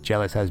women with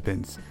jealous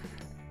husbands.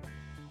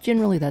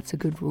 Generally, that's a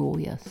good rule,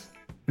 yes.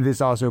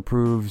 This also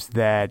proves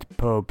that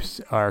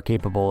popes are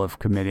capable of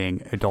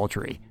committing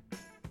adultery.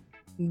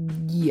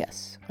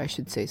 Yes, I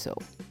should say so.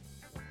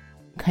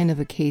 Kind of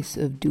a case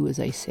of do as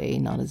I say,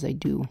 not as I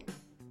do.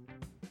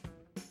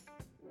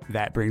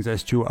 That brings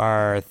us to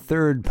our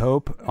third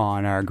pope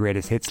on our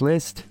greatest hits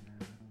list.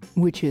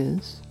 Which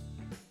is?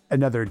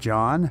 Another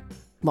John.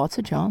 Lots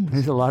of Johns.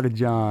 There's a lot of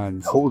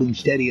Johns. Holding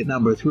steady at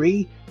number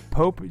 3.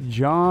 Pope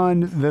John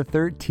the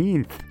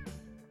 13th.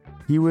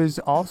 He was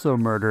also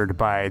murdered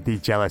by the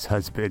jealous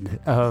husband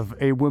of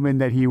a woman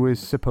that he was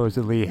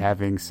supposedly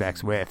having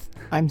sex with.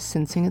 I'm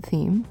sensing a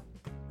theme.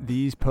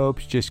 These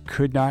popes just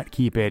could not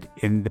keep it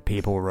in the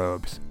papal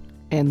robes.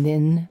 And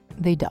then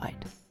they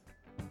died.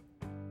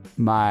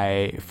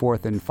 My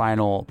fourth and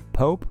final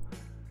pope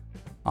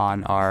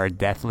on our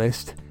death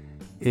list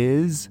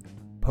is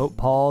Pope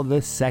Paul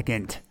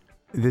II.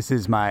 This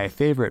is my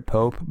favorite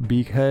pope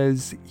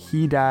because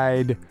he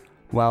died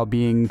while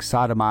being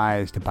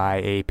sodomized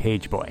by a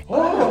page boy.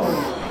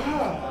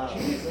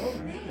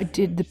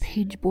 Did the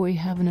page boy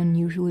have an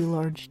unusually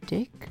large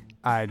dick?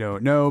 I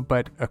don't know,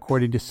 but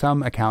according to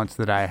some accounts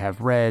that I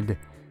have read,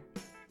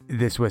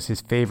 this was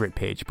his favorite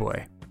page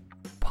boy.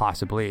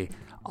 Possibly.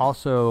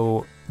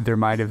 Also, there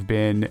might have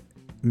been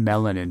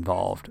melon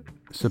involved.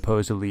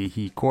 Supposedly,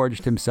 he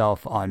gorged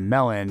himself on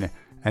melon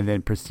and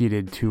then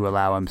proceeded to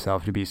allow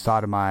himself to be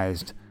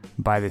sodomized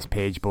by this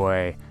page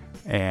boy,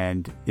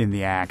 and in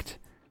the act,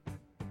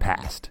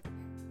 passed.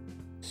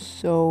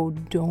 So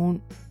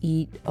don't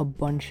eat a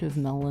bunch of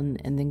melon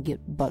and then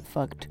get butt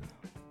fucked,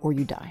 or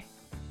you die.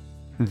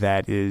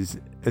 That is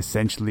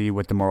essentially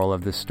what the moral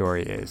of this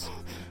story is.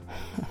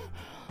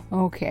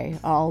 Okay,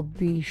 I'll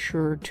be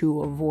sure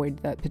to avoid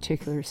that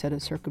particular set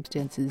of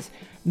circumstances.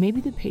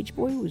 Maybe the page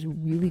boy was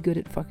really good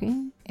at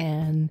fucking,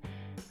 and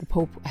the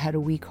Pope had a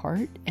weak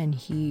heart, and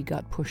he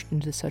got pushed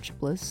into such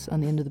bliss on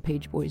the end of the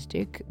page boy's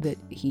dick that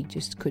he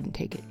just couldn't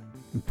take it.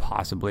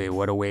 Possibly.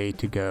 What a way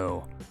to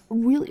go.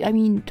 Really, I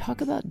mean,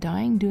 talk about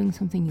dying doing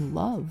something you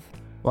love.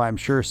 Well, I'm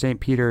sure St.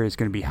 Peter is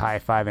going to be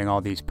high-fiving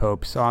all these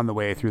popes on the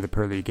way through the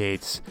pearly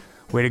gates.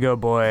 Way to go,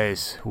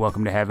 boys.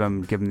 Welcome to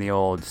heaven. Give them the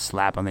old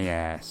slap on the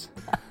ass.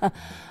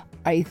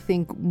 I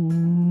think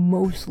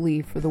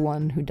mostly for the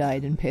one who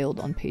died impaled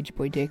on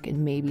pageboy dick,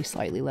 and maybe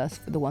slightly less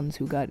for the ones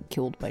who got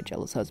killed by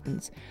jealous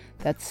husbands.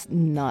 That's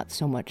not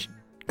so much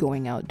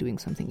going out doing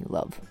something you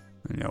love.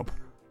 Nope.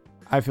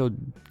 I feel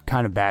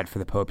kind of bad for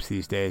the popes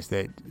these days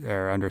that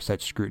are under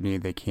such scrutiny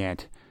they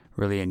can't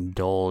really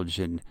indulge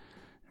and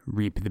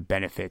reap the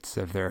benefits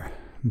of their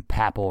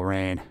papal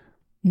reign.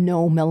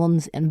 No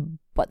melons and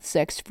butt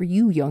sex for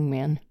you, young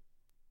man.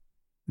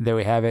 There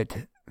we have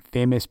it.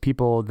 Famous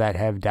people that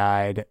have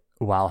died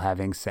while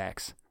having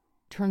sex.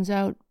 Turns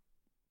out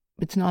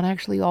It's not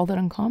actually all that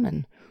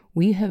uncommon.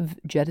 We have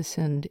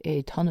jettisoned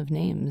a ton of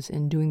names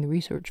in doing the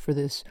research for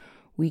this.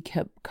 We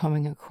kept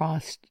coming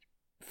across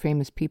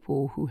famous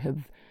people who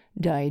have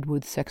died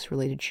with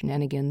sex-related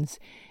shenanigans,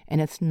 and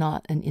it's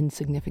not an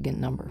insignificant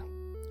number.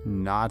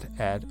 Not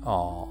at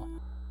all.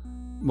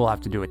 We'll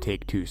have to do a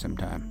take 2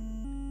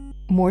 sometime.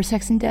 More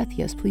sex and death,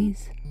 yes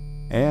please.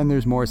 And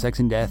there's more sex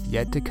and death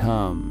yet to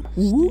come.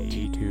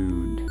 Stay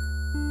tuned.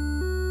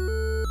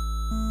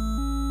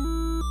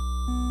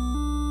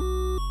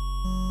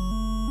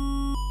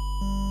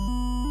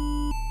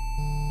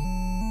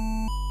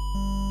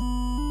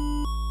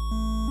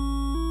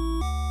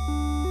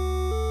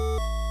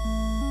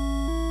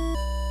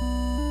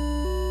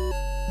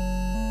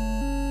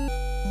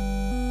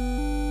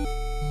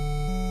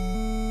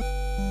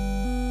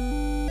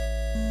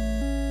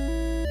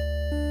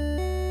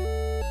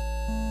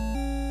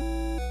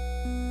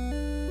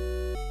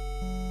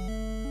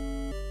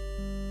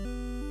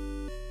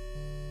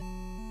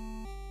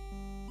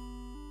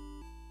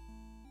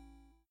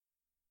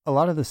 A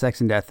lot of the sex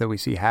and death that we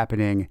see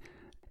happening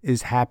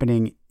is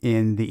happening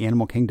in the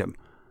animal kingdom.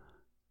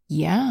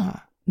 Yeah,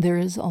 there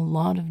is a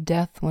lot of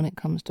death when it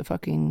comes to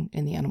fucking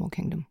in the animal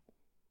kingdom.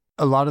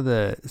 A lot of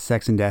the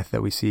sex and death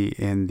that we see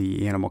in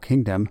the animal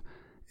kingdom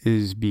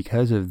is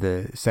because of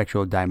the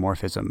sexual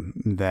dimorphism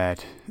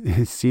that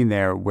is seen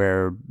there,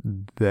 where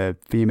the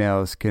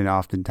females can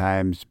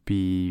oftentimes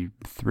be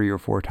 3 or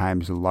 4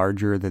 times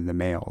larger than the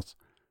males.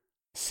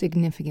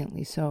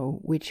 Significantly so,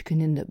 which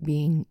can end up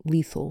being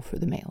lethal for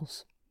the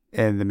males.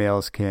 And the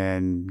males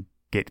can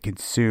get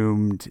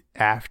consumed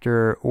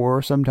after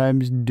or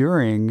sometimes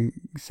during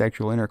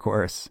sexual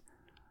intercourse.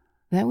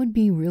 That would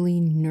be really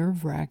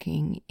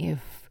nerve-wracking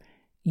if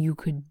you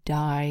could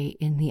die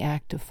in the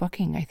act of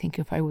fucking. I think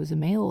if I was a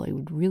male, it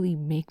would really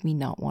make me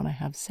not want to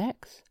have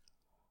sex.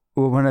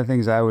 Well, one of the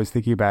things I was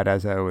thinking about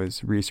as I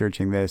was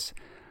researching this,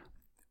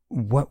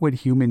 what would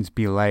humans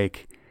be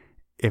like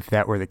if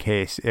that were the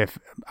case? If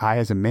I,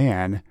 as a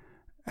man,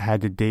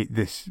 had to date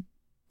this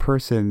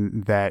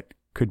person that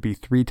could be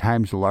 3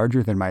 times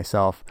larger than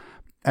myself,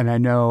 and I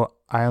know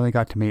I only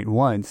got to mate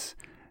once,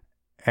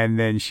 and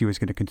then she was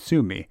going to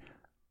consume me.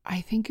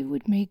 I think it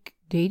would make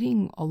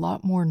dating a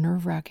lot more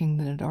nerve-wracking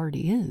than it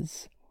already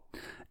is.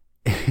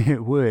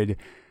 It would.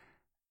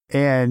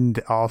 And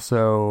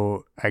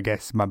also, I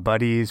guess my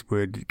buddies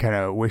would kind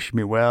of wish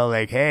me well,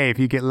 like, hey, if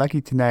you get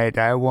lucky tonight,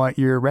 I want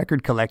your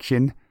record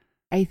collection.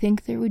 I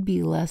think there would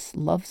be less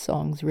love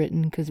songs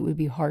written because it would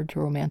be hard to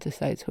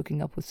romanticize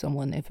hooking up with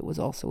someone if it was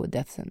also a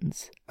death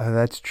sentence.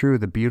 That's true.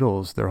 The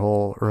Beatles, their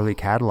whole early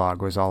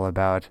catalog was all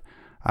about,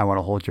 I want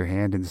to hold your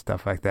hand and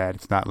stuff like that.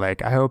 It's not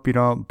like, I hope you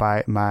don't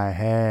bite my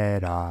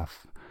head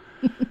off.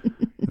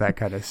 That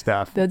kind of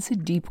stuff. That's a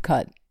deep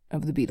cut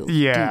of the Beatles.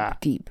 Yeah.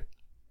 Deep.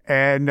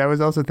 And I was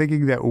also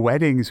thinking that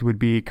weddings would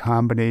be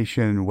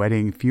combination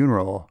wedding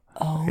funeral.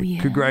 Oh,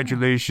 yeah.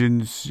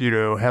 Congratulations,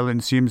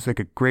 Helen seems like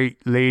a great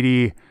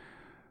lady.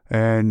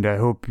 And I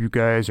hope you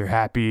guys are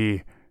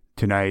happy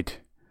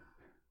tonight.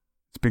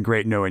 It's been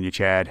great knowing you,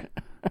 Chad.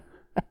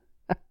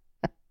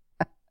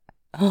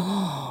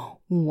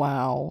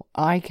 Wow.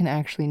 I can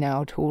actually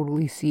now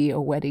totally see a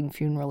wedding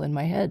funeral in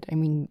my head. I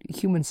mean,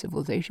 human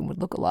civilization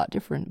would look a lot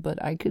different,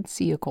 but I could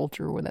see a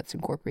culture where that's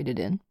incorporated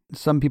in.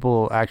 Some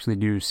people actually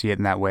do see it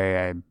in that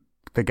way.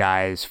 The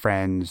guy's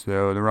friends,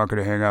 though, they're not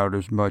going to hang out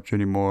as much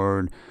anymore,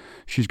 and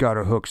she's got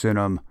her hooks in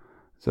them.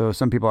 So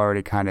some people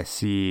already kind of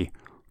see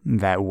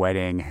that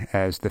wedding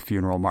as the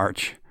funeral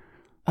march.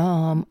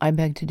 I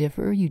beg to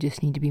differ. You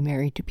just need to be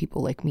married to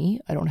people like me.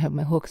 I don't have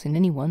my hooks in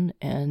anyone,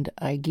 and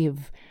I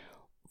give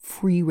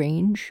free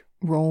range,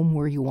 roam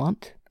where you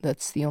want.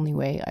 That's the only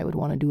way I would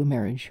want to do a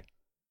marriage.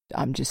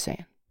 I'm just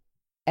saying.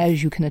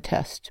 As you can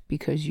attest,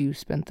 because you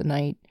spent the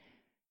night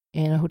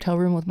in a hotel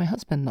room with my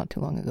husband not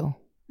too long ago.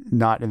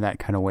 Not in that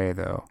kind of way,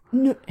 though.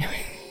 No.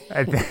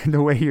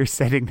 The way you're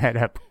setting that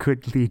up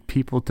could lead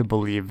people to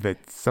believe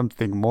that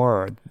something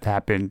more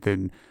happened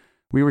than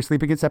we were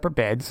sleeping in separate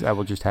beds, I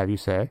will just have you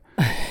say.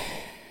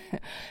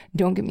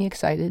 Don't get me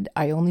excited.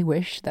 I only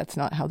wish that's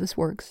not how this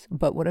works.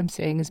 But what I'm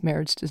saying is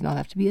marriage does not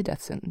have to be a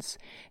death sentence.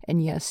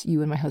 And yes,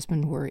 you and my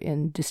husband were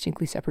in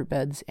distinctly separate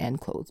beds and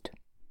clothed.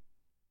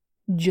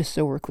 Just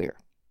so we're clear.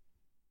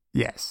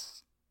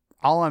 Yes.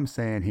 All I'm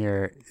saying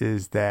here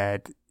is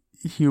that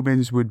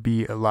humans would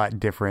be a lot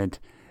different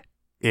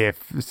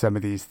if some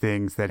of these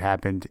things that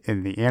happened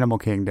in the animal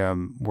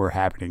kingdom were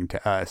happening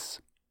to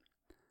us.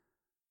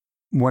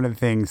 One of the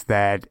things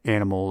that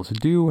animals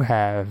do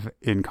have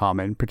in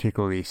common,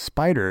 particularly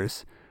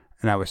spiders,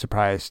 and I was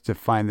surprised to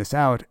find this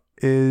out,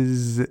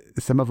 is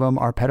some of them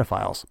are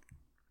pedophiles.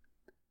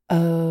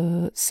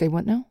 Say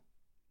what now?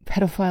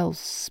 Pedophile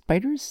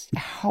spiders?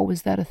 How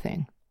is that a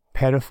thing?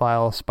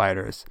 Pedophile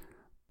spiders.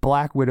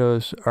 Black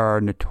widows are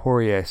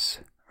notorious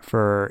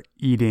for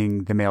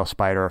eating the male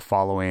spider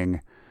following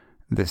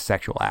the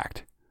sexual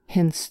act.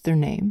 Hence their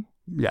name.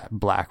 Yeah,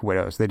 black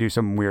widows. They do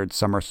some weird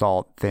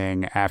somersault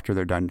thing after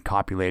they're done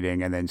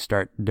copulating and then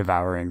start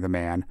devouring the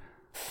man.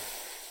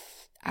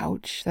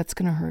 Ouch, that's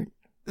gonna hurt.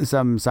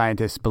 Some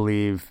scientists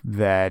believe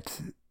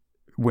that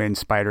when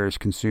spiders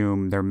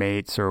consume their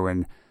mates or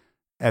when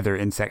other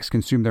insects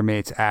consume their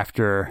mates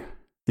after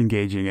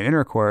engaging in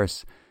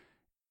intercourse,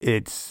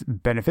 it's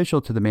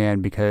beneficial to the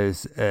man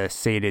because a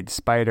sated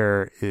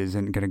spider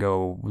isn't going to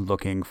go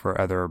looking for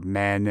other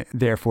men.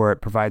 Therefore,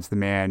 it provides the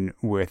man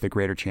with a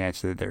greater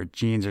chance that their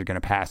genes are going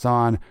to pass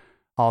on.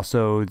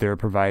 Also, they're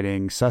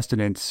providing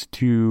sustenance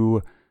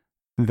to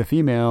the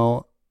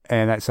female,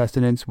 and that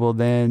sustenance will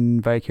then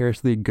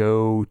vicariously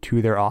go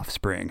to their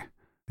offspring,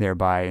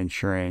 thereby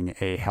ensuring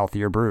a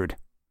healthier brood.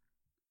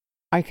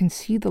 I can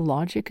see the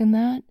logic in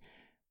that,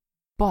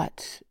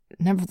 but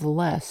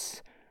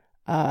nevertheless,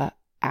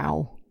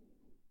 ow.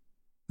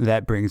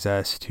 That brings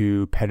us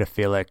to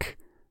pedophilic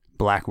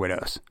black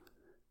widows.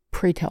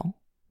 Pray tell.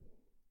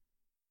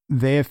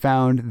 They have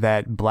found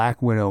that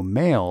black widow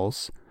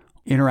males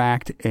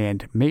interact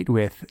and mate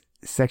with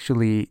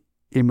sexually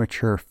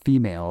immature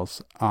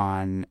females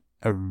on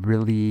a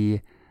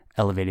really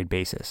elevated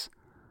basis.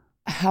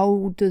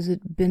 How does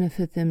it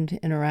benefit them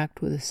to interact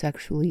with a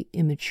sexually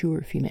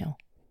immature female?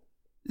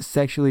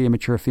 Sexually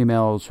immature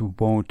females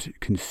won't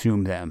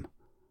consume them.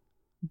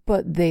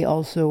 But they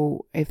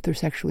also, if they're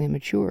sexually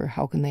immature,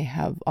 how can they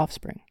have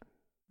offspring?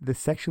 The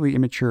sexually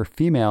immature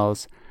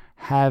females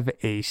have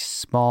a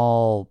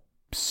small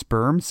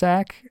sperm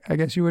sac, I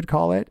guess you would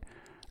call it.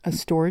 A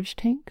storage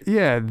tank?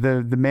 Yeah,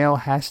 the male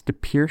has to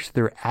pierce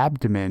their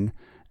abdomen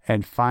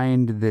and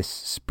find this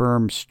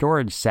sperm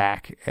storage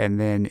sac and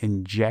then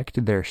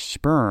inject their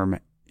sperm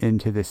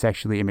into the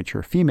sexually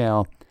immature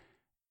female.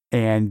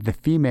 And the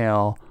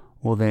female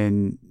will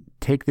then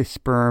take the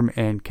sperm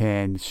and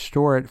can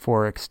store it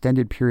for an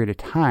extended period of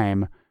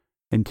time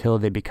until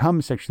they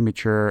become sexually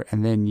mature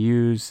and then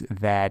use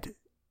that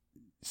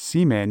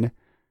semen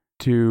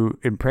to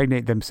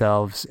impregnate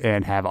themselves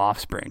and have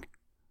offspring.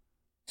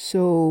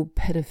 So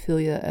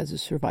pedophilia as a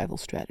survival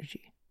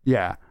strategy.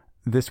 Yeah.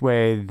 This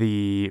way,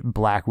 the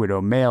black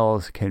widow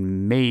males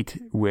can mate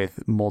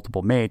with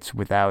multiple mates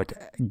without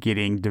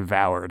getting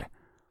devoured.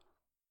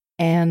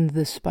 And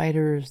the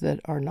spiders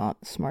that are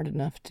not smart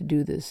enough to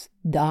do this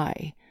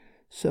die.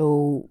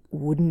 So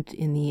wouldn't,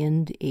 in the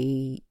end,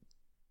 a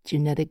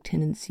genetic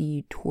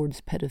tendency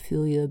towards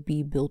pedophilia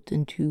be built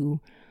into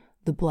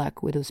the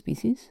black widow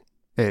species?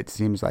 It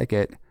seems like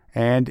it.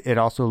 And it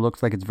also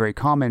looks like it's very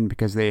common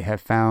because they have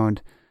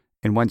found,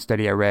 in one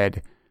study I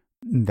read,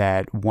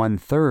 that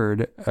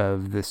 1/3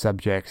 of the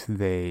subjects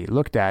they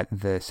looked at,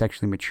 the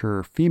sexually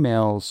mature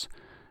females,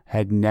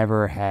 had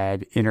never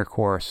had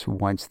intercourse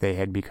once they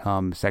had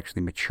become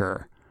sexually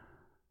mature.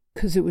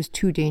 Because it was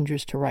too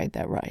dangerous to ride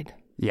that ride.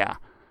 Yeah.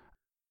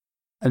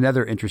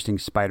 Another interesting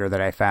spider that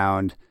I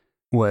found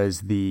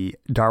was the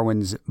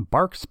Darwin's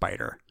bark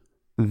spider.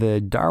 The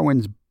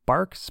Darwin's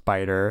bark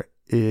spider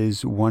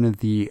is one of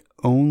the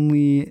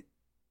only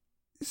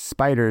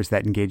spiders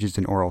that engages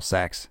in oral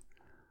sex.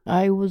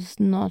 I was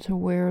not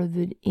aware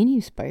that any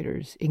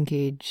spiders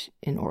engage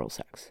in oral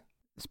sex.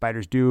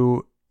 Spiders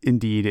do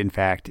indeed, in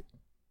fact,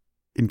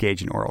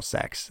 engage in oral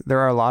sex. There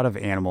are a lot of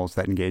animals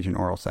that engage in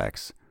oral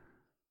sex.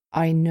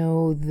 I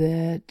know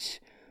that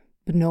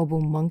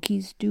bonobo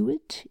monkeys do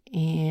it,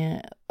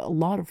 and a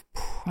lot of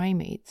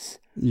primates.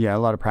 Yeah, a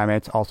lot of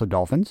primates, also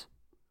dolphins.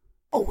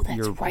 Oh, that's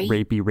Your right.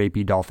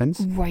 rapey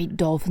dolphins. Right,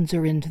 dolphins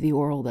are into the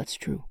oral, that's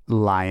true.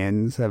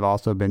 Lions have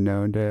also been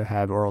known to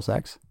have oral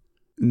sex.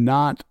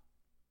 Not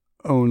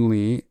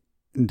only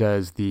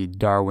does the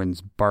Darwin's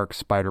bark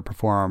spider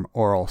perform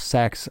oral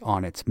sex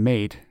on its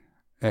mate,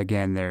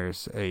 again,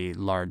 there's a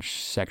large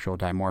sexual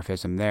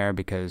dimorphism there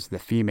because the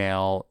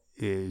female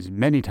is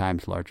many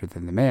times larger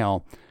than the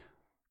male.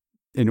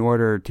 In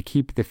order to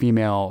keep the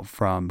female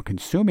from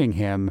consuming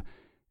him,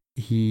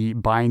 he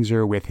binds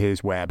her with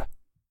his web.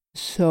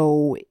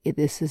 So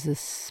this is a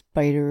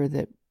spider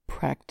that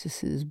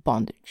practices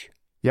bondage.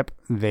 Yep,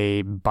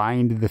 they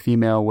bind the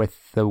female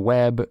with the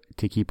web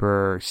to keep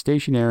her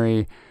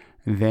stationary,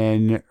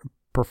 then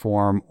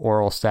perform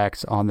oral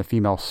sex on the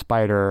female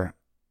spider,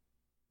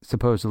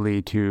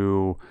 supposedly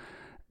to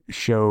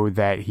show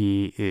that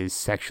he is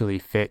sexually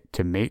fit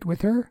to mate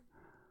with her.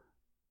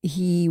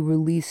 He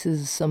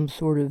releases some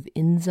sort of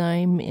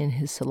enzyme in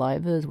his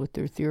saliva, is what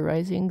they're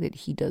theorizing, that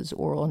he does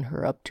oral on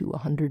her up to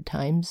 100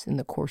 times in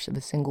the course of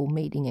a single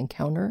mating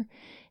encounter.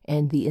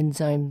 And the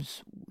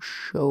enzymes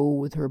show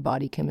with her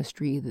body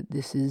chemistry that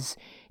this is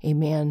a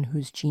man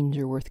whose genes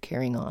are worth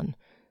carrying on.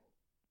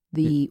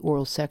 The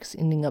oral sex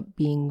ending up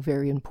being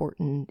very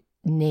important,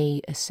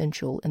 nay,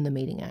 essential in the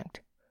mating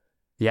act.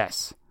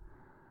 Yes.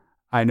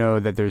 I know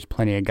that there's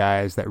plenty of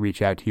guys that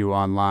reach out to you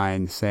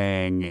online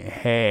saying,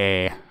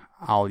 hey,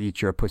 I'll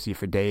eat your pussy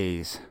for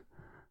days.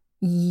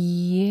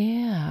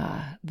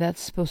 Yeah, that's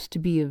supposed to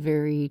be a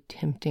very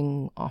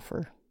tempting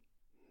offer.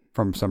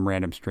 From some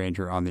random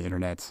stranger on the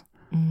internet.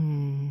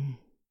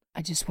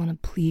 I just want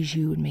to please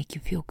you and make you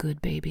feel good,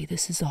 baby.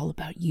 This is all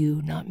about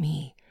you, not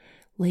me.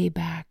 Lay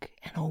back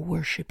and I'll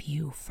worship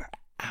you for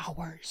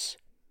hours.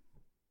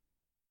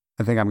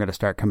 I think I'm going to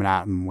start coming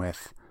at him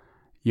with,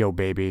 yo,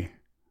 baby,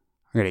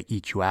 I'm going to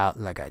eat you out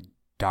like a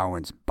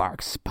Darwin's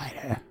bark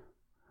spider.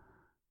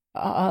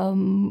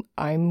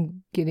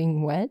 I'm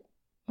getting wet?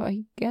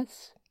 I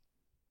guess.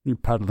 You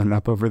puddling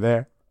up over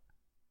there.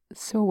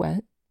 So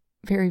wet.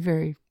 Very,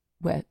 very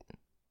wet.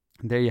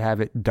 There you have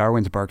it.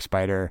 Darwin's bark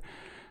spider.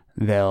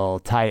 They'll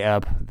tie you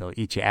up. They'll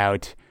eat you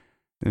out.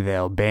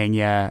 They'll bang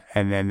you,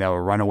 and then they'll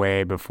run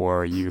away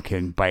before you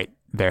can bite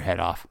their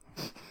head off.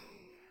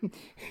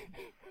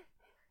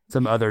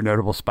 Some other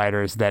notable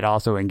spiders that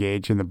also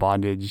engage in the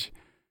bondage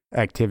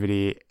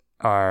activity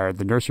are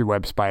the nursery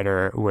web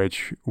spider,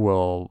 which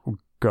will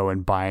go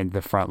and bind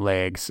the front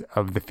legs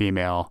of the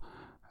female,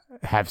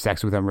 have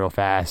sex with them real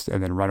fast,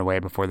 and then run away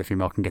before the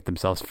female can get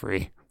themselves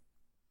free.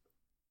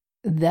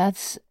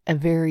 That's a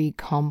very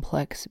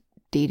complex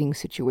dating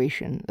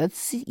situation.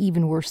 That's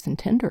even worse than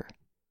Tinder.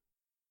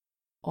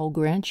 I'll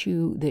grant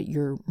you that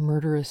your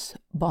murderous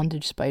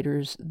bondage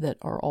spiders that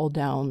are all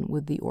down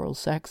with the oral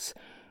sex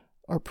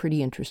are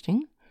pretty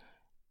interesting,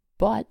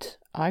 but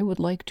I would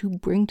like to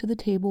bring to the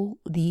table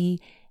the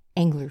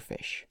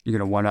anglerfish. You're going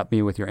to one-up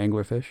me with your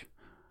anglerfish?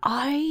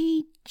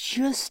 I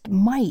just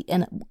might,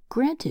 and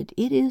granted,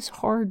 it is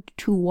hard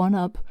to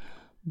one-up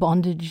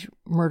bondage,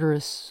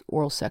 murderous,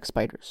 oral sex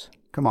spiders.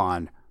 Come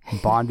on.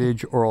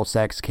 Bondage, oral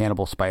sex,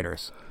 cannibal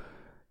spiders.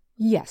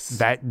 Yes.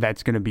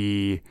 That's going to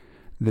be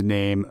the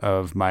name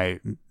of my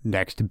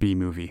next B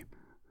movie.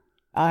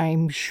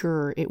 I'm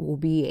sure it will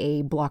be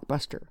a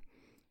blockbuster.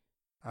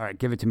 All right,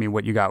 give it to me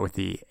what you got with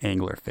the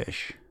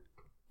anglerfish.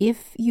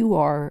 If you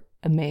are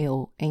a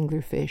male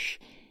anglerfish,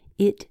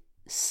 it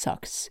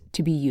sucks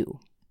to be you.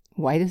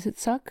 Why does it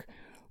suck?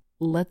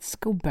 Let's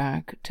go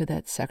back to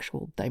that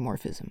sexual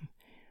dimorphism.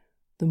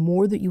 The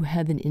more that you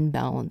have an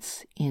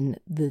imbalance in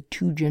the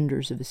two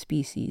genders of a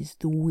species,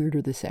 the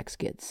weirder the sex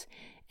gets.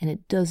 And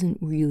it doesn't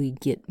really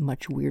get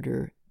much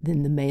weirder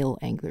than the male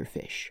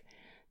anglerfish.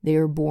 They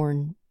are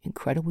born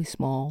incredibly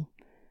small,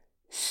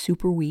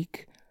 super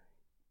weak,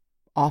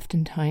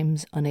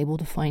 oftentimes unable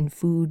to find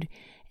food,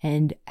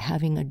 and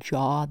having a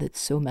jaw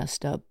that's so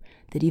messed up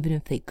that even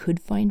if they could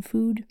find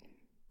food,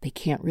 they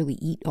can't really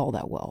eat all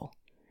that well.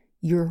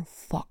 You're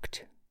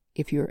fucked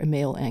if you're a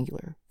male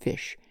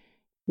anglerfish.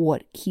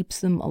 What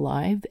keeps them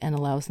alive and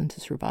allows them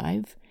to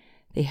survive?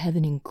 They have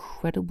an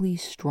incredibly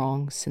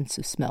strong sense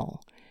of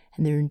smell,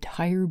 and their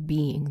entire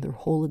being, their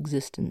whole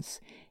existence,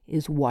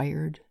 is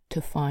wired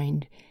to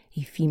find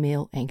a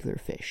female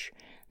anglerfish.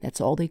 That's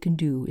all they can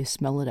do is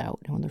smell it out.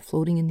 And when they're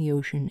floating in the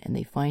ocean and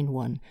they find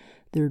one,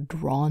 they're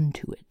drawn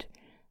to it.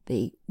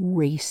 They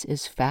race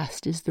as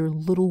fast as their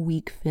little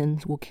weak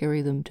fins will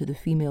carry them to the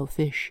female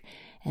fish.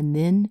 And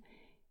then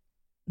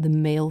the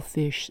male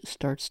fish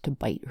starts to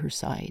bite her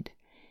side.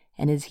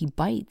 And as he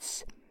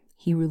bites,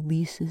 he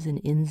releases an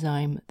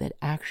enzyme that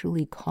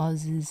actually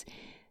causes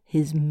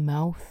his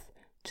mouth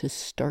to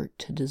start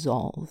to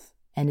dissolve.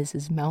 And as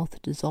his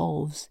mouth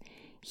dissolves,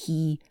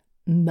 he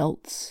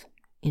melts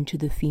into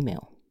the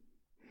female.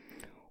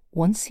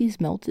 Once he's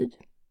melted,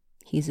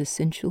 he's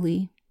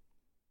essentially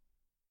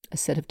a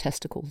set of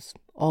testicles.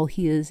 All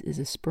he is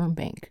a sperm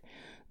bank.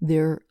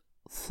 Their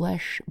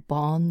flesh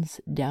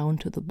bonds down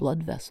to the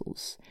blood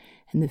vessels,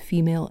 and the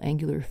female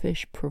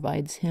anglerfish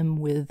provides him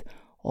with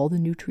all the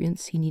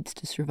nutrients he needs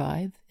to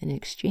survive. In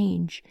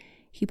exchange,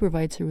 he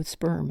provides her with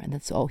sperm, and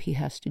that's all he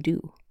has to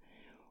do.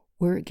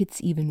 Where it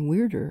gets even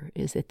weirder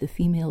is that the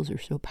females are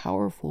so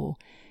powerful,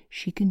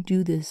 she can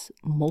do this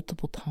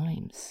multiple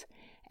times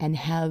and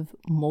have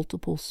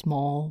multiple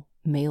small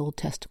male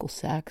testicle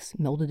sacs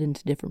melded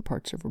into different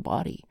parts of her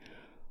body.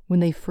 When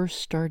they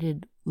first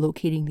started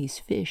locating these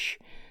fish,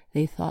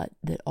 they thought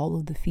that all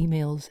of the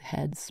females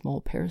had small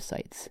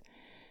parasites.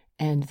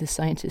 And the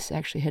scientists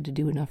actually had to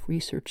do enough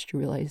research to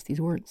realize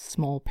these weren't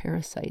small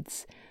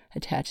parasites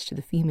attached to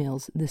the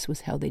females. This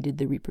was how they did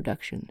the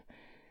reproduction.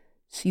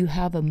 So you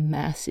have a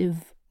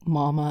massive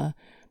mama,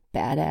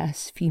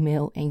 badass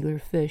female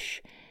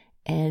anglerfish,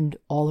 and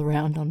all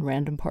around on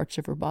random parts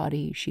of her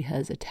body, she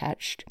has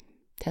attached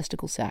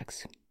testicle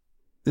sacs.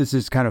 This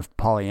is kind of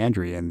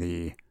polyandry in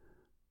the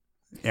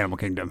animal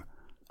kingdom.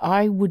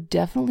 I would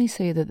definitely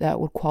say that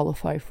that would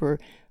qualify for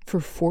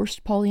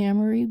forced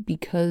polyamory,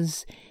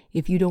 because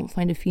if you don't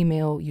find a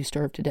female, you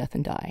starve to death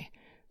and die.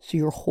 So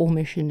your whole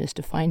mission is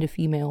to find a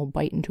female,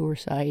 bite into her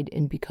side,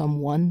 and become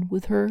one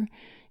with her.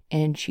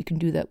 And she can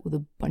do that with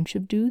a bunch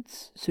of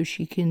dudes, so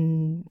she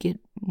can get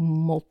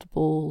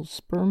multiple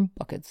sperm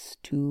buckets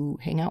to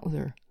hang out with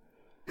her.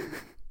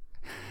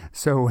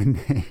 So when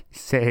they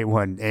say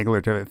one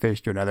angler to a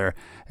fish to another,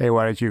 hey,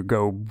 why don't you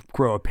go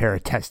grow a pair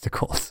of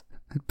testicles?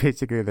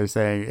 Basically, they're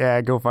saying,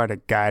 yeah, go find a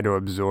guy to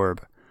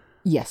absorb.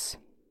 Yes.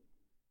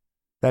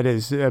 That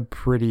is a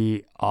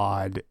pretty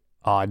odd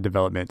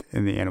development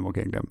in the animal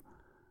kingdom.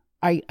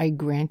 I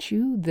grant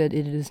you that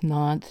it is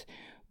not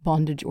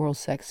bondage oral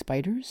sex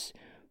spiders,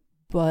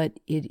 but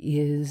it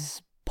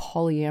is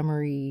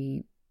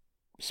polyamory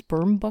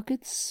sperm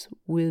buckets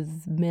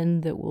with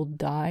men that will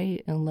die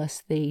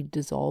unless they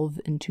dissolve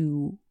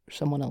into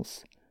someone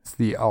else. It's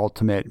the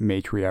ultimate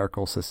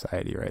matriarchal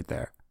society right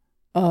there.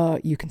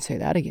 You can say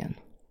that again.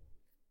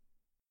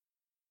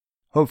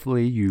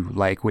 Hopefully you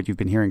like what you've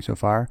been hearing so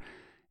far.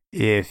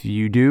 If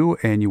you do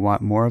and you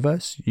want more of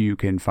us, you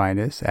can find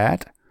us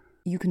at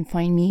You can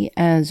find me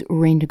as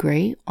Rain de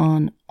Grey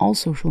on all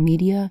social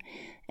media.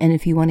 And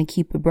if you want to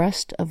keep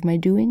abreast of my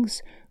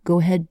doings, go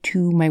ahead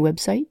to my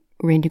website,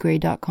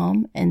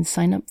 raindegrey.com, and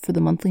sign up for the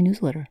monthly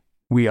newsletter.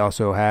 We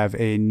also have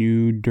a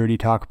new Dirty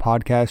Talk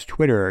podcast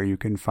Twitter. You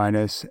can find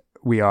us.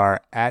 We are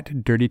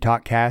at Dirty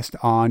Talk Cast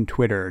on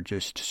Twitter.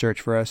 Just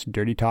search for us,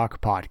 Dirty Talk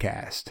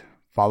Podcast.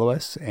 Follow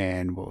us,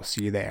 and we'll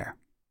see you there.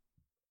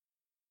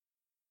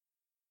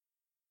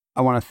 I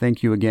want to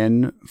thank you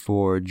again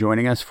for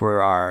joining us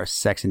for our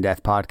Sex and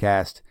Death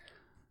podcast.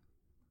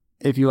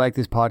 If you like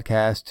this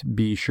podcast,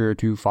 be sure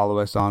to follow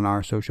us on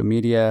our social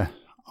media.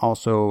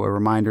 Also, a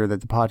reminder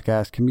that the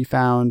podcast can be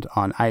found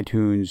on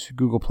iTunes,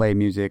 Google Play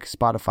Music,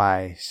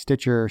 Spotify,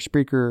 Stitcher,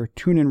 Spreaker,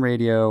 TuneIn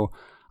Radio,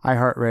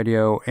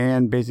 iHeartRadio,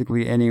 and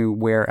basically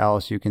anywhere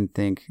else you can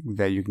think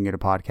that you can get a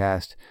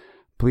podcast.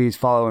 Please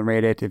follow and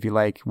rate it if you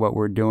like what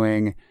we're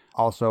doing.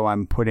 Also,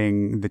 I'm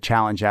putting the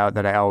challenge out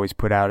that I always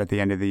put out at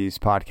the end of these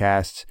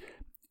podcasts.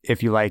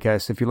 If you like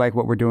us, if you like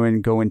what we're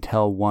doing, go and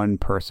tell one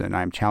person.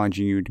 I'm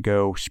challenging you to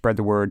go spread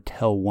the word,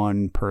 tell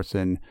one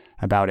person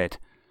about it.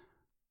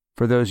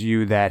 For those of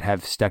you that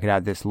have stuck it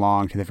out this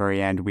long to the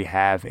very end, we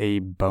have a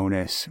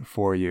bonus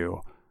for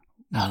you.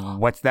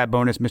 What's that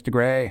bonus, Mr.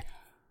 Gray?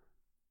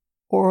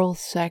 Oral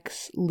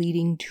sex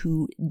leading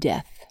to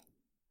death.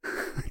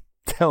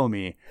 Tell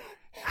me,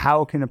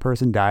 how can a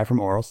person die from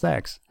oral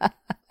sex?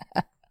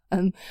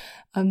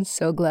 I'm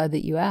so glad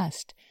that you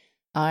asked.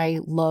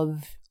 I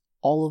love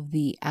all of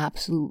the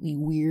absolutely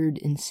weird,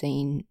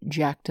 insane,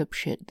 jacked up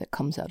shit that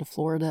comes out of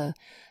Florida.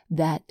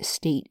 That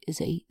state is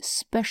a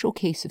special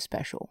case of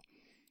special.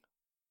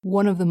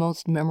 One of the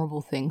most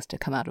memorable things to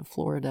come out of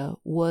Florida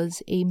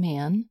was a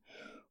man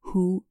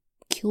who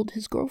killed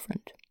his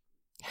girlfriend.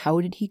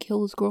 How did he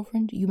kill his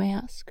girlfriend, you may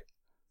ask?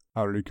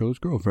 How did he kill his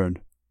girlfriend?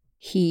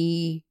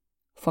 He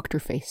fucked her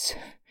face.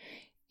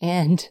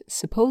 And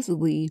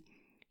supposedly,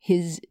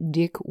 his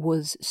dick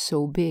was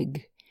so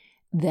big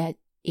that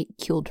it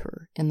killed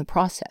her in the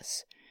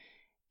process.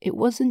 It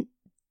wasn't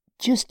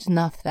just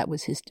enough that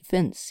was his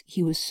defense.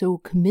 He was so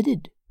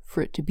committed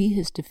for it to be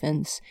his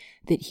defense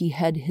that he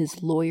had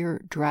his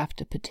lawyer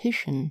draft a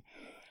petition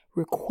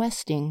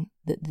requesting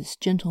that this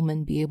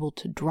gentleman be able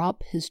to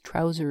drop his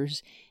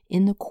trousers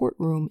in the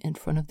courtroom in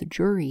front of the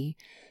jury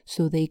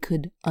so they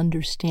could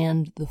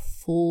understand the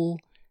full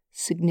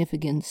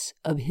significance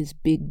of his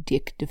big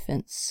dick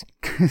defense.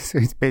 So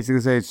he's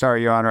basically saying,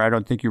 sorry, Your Honor, I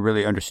don't think you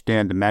really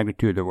understand the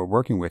magnitude that we're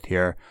working with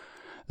here.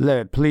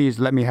 Please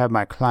let me have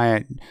my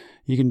client.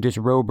 You can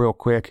disrobe real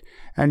quick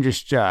and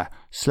just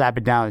slap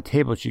it down on the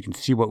table so you can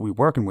see what we're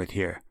working with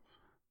here.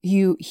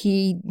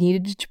 He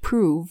needed to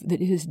prove that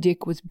his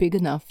dick was big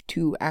enough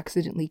to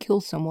accidentally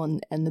kill someone,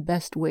 and the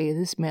best way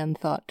this man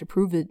thought to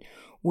prove it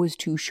was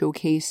to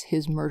showcase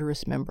his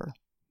murderous member.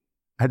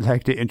 I'd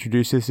like to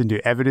introduce this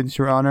into evidence,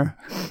 Your Honor.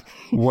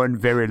 One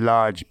very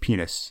large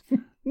penis.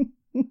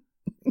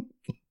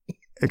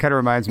 It kind of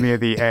reminds me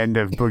of the end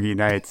of Boogie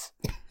Nights.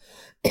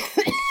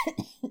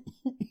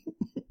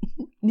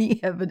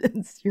 The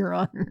evidence, Your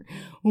Honor.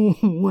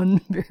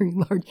 One very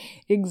large.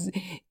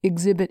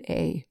 Exhibit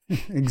A.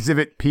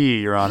 Exhibit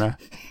P, Your Honor.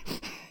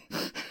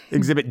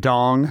 Exhibit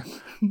Dong.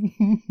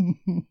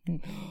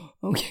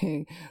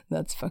 Okay,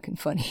 that's fucking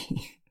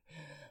funny.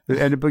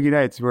 The end of Boogie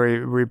Nights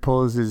where he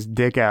pulls his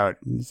dick out.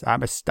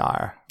 I'm a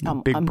star.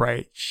 I'm a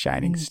bright,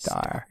 shining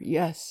star.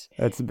 Yes.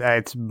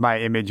 That's my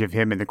image of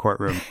him in the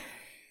courtroom.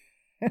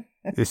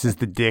 This is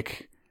the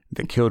dick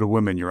that killed a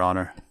woman, Your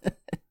Honor.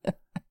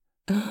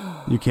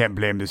 You can't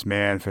blame this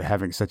man for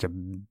having such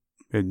an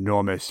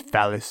enormous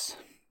phallus.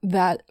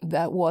 That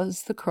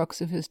was the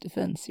crux of his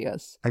defense,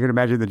 yes. I can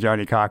imagine the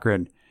Johnny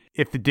Cochran.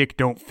 If the dick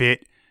don't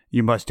fit,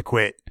 you must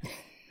acquit.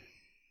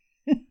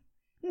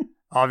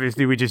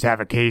 Obviously, we just have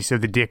a case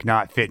of the dick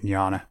not fitting, Your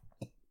Honor.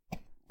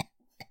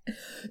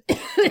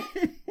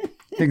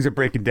 Things are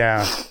breaking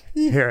down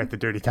here at the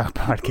Dirty Talk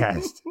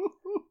Podcast.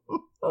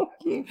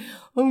 Okay,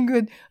 I'm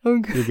good.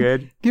 You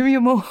good? Give me a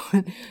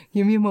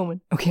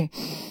moment. Okay.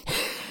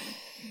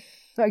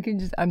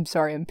 I'm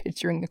sorry, I'm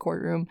picturing the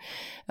courtroom.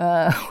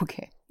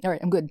 Okay. All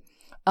right, I'm good.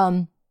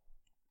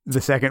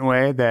 The second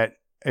way that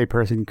a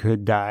person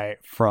could die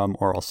from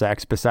oral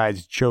sex,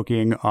 besides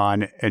choking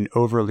on an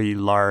overly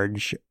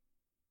large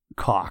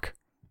cock.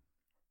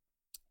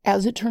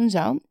 As it turns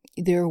out,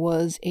 there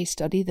was a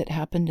study that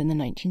happened in the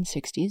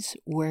 1960s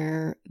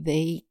where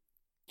they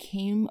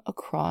came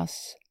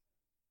across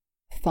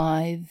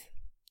 5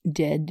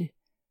 dead,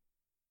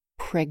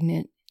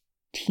 pregnant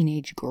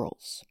teenage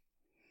girls.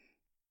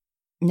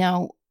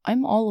 Now,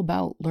 I'm all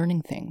about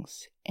learning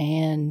things,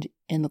 and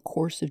in the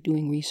course of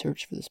doing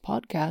research for this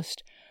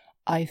podcast,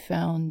 I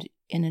found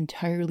an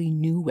entirely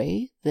new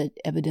way that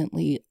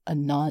evidently a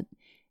not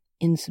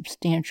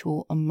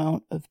insubstantial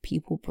amount of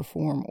people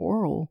perform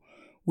oral,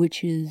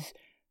 which is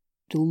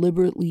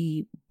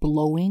deliberately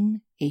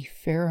blowing a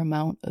fair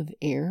amount of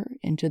air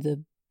into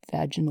the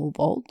vaginal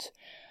vault.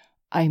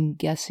 I'm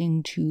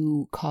guessing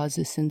to cause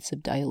a sense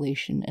of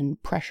dilation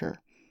and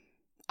pressure.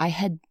 I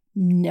had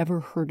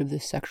never heard of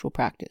this sexual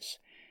practice,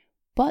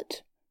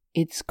 but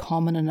it's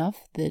common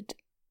enough that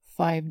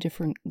 5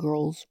 different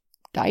girls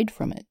died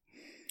from it.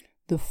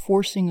 The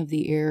forcing of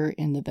the air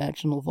in the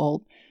vaginal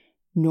vault,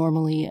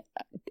 normally,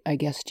 I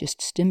guess,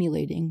 just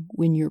stimulating.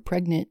 When you're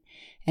pregnant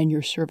and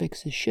your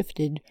cervix is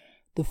shifted,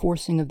 the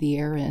forcing of the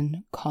air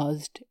in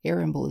caused air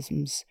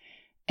embolisms,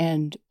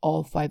 and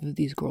all 5 of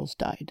these girls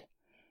died.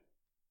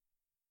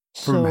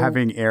 From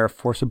having air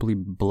forcibly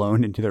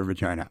blown into their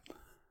vagina?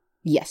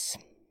 Yes.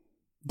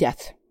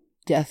 Death.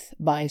 Death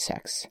by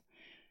sex.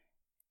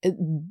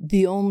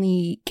 The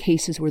only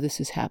cases where this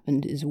has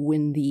happened is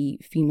when the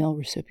female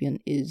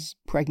recipient is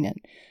pregnant.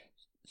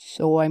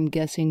 So I'm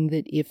guessing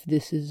that if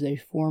this is a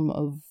form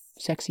of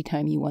sexy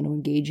time you want to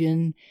engage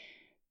in,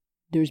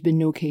 there's been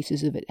no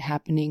cases of it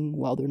happening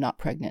while they're not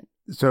pregnant.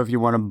 So if you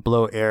want to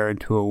blow air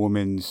into a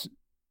woman's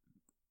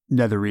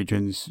nether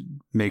regions,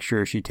 make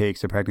sure she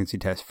takes a pregnancy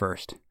test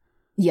first.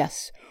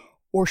 Yes,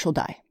 or she'll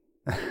die.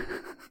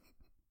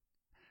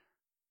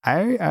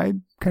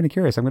 I'm kind of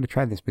curious. I'm going to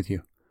try this with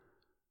you.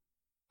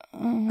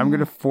 I'm going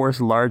to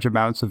force large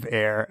amounts of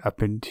air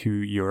up into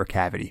your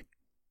cavity.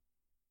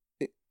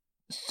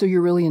 So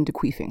you're really into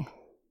queefing?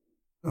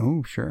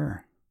 Oh,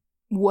 sure.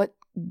 What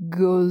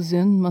goes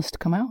in must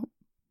come out.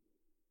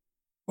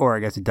 Or I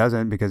guess it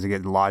doesn't because it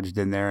gets lodged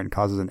in there and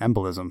causes an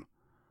embolism.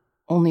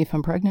 Only if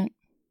I'm pregnant?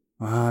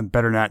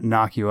 Better not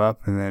knock you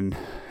up and then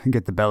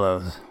get the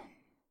bellows.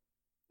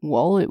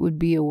 Well, it would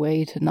be a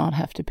way to not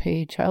have to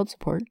pay child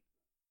support.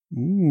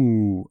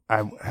 Ooh,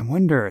 I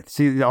wonder.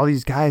 See, all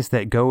these guys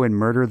that go and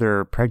murder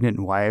their pregnant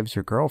wives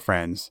or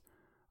girlfriends.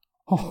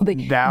 Oh,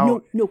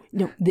 no.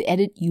 The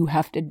edit, you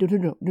have to.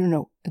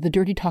 No. The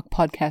Dirty Talk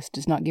podcast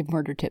does not give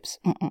murder tips.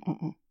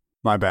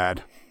 My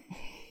bad.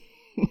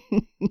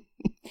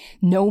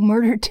 No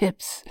murder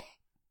tips.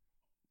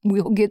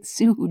 We'll get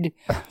sued.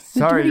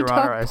 Sorry, Your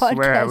Honor. I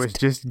swear I was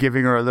just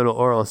giving her a little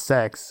oral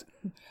sex.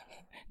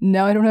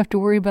 Now I don't have to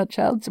worry about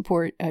child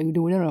support. I don't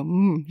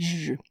know.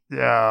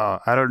 Yeah,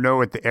 I don't know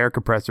what the air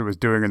compressor was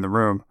doing in the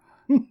room.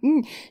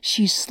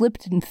 She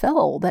slipped and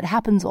fell. That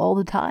happens all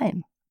the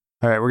time.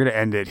 All right, we're going to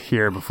end it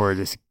here before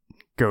this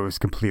goes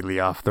completely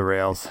off the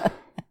rails.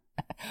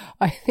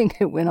 I think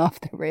it went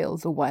off the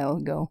rails a while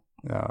ago.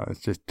 No,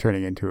 it's just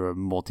turning into a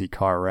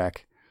multi-car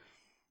wreck.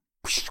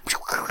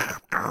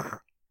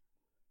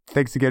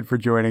 Thanks again for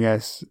joining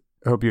us.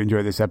 Hope you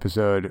enjoyed this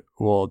episode.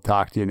 We'll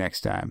talk to you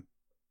next time.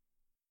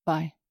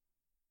 Bye.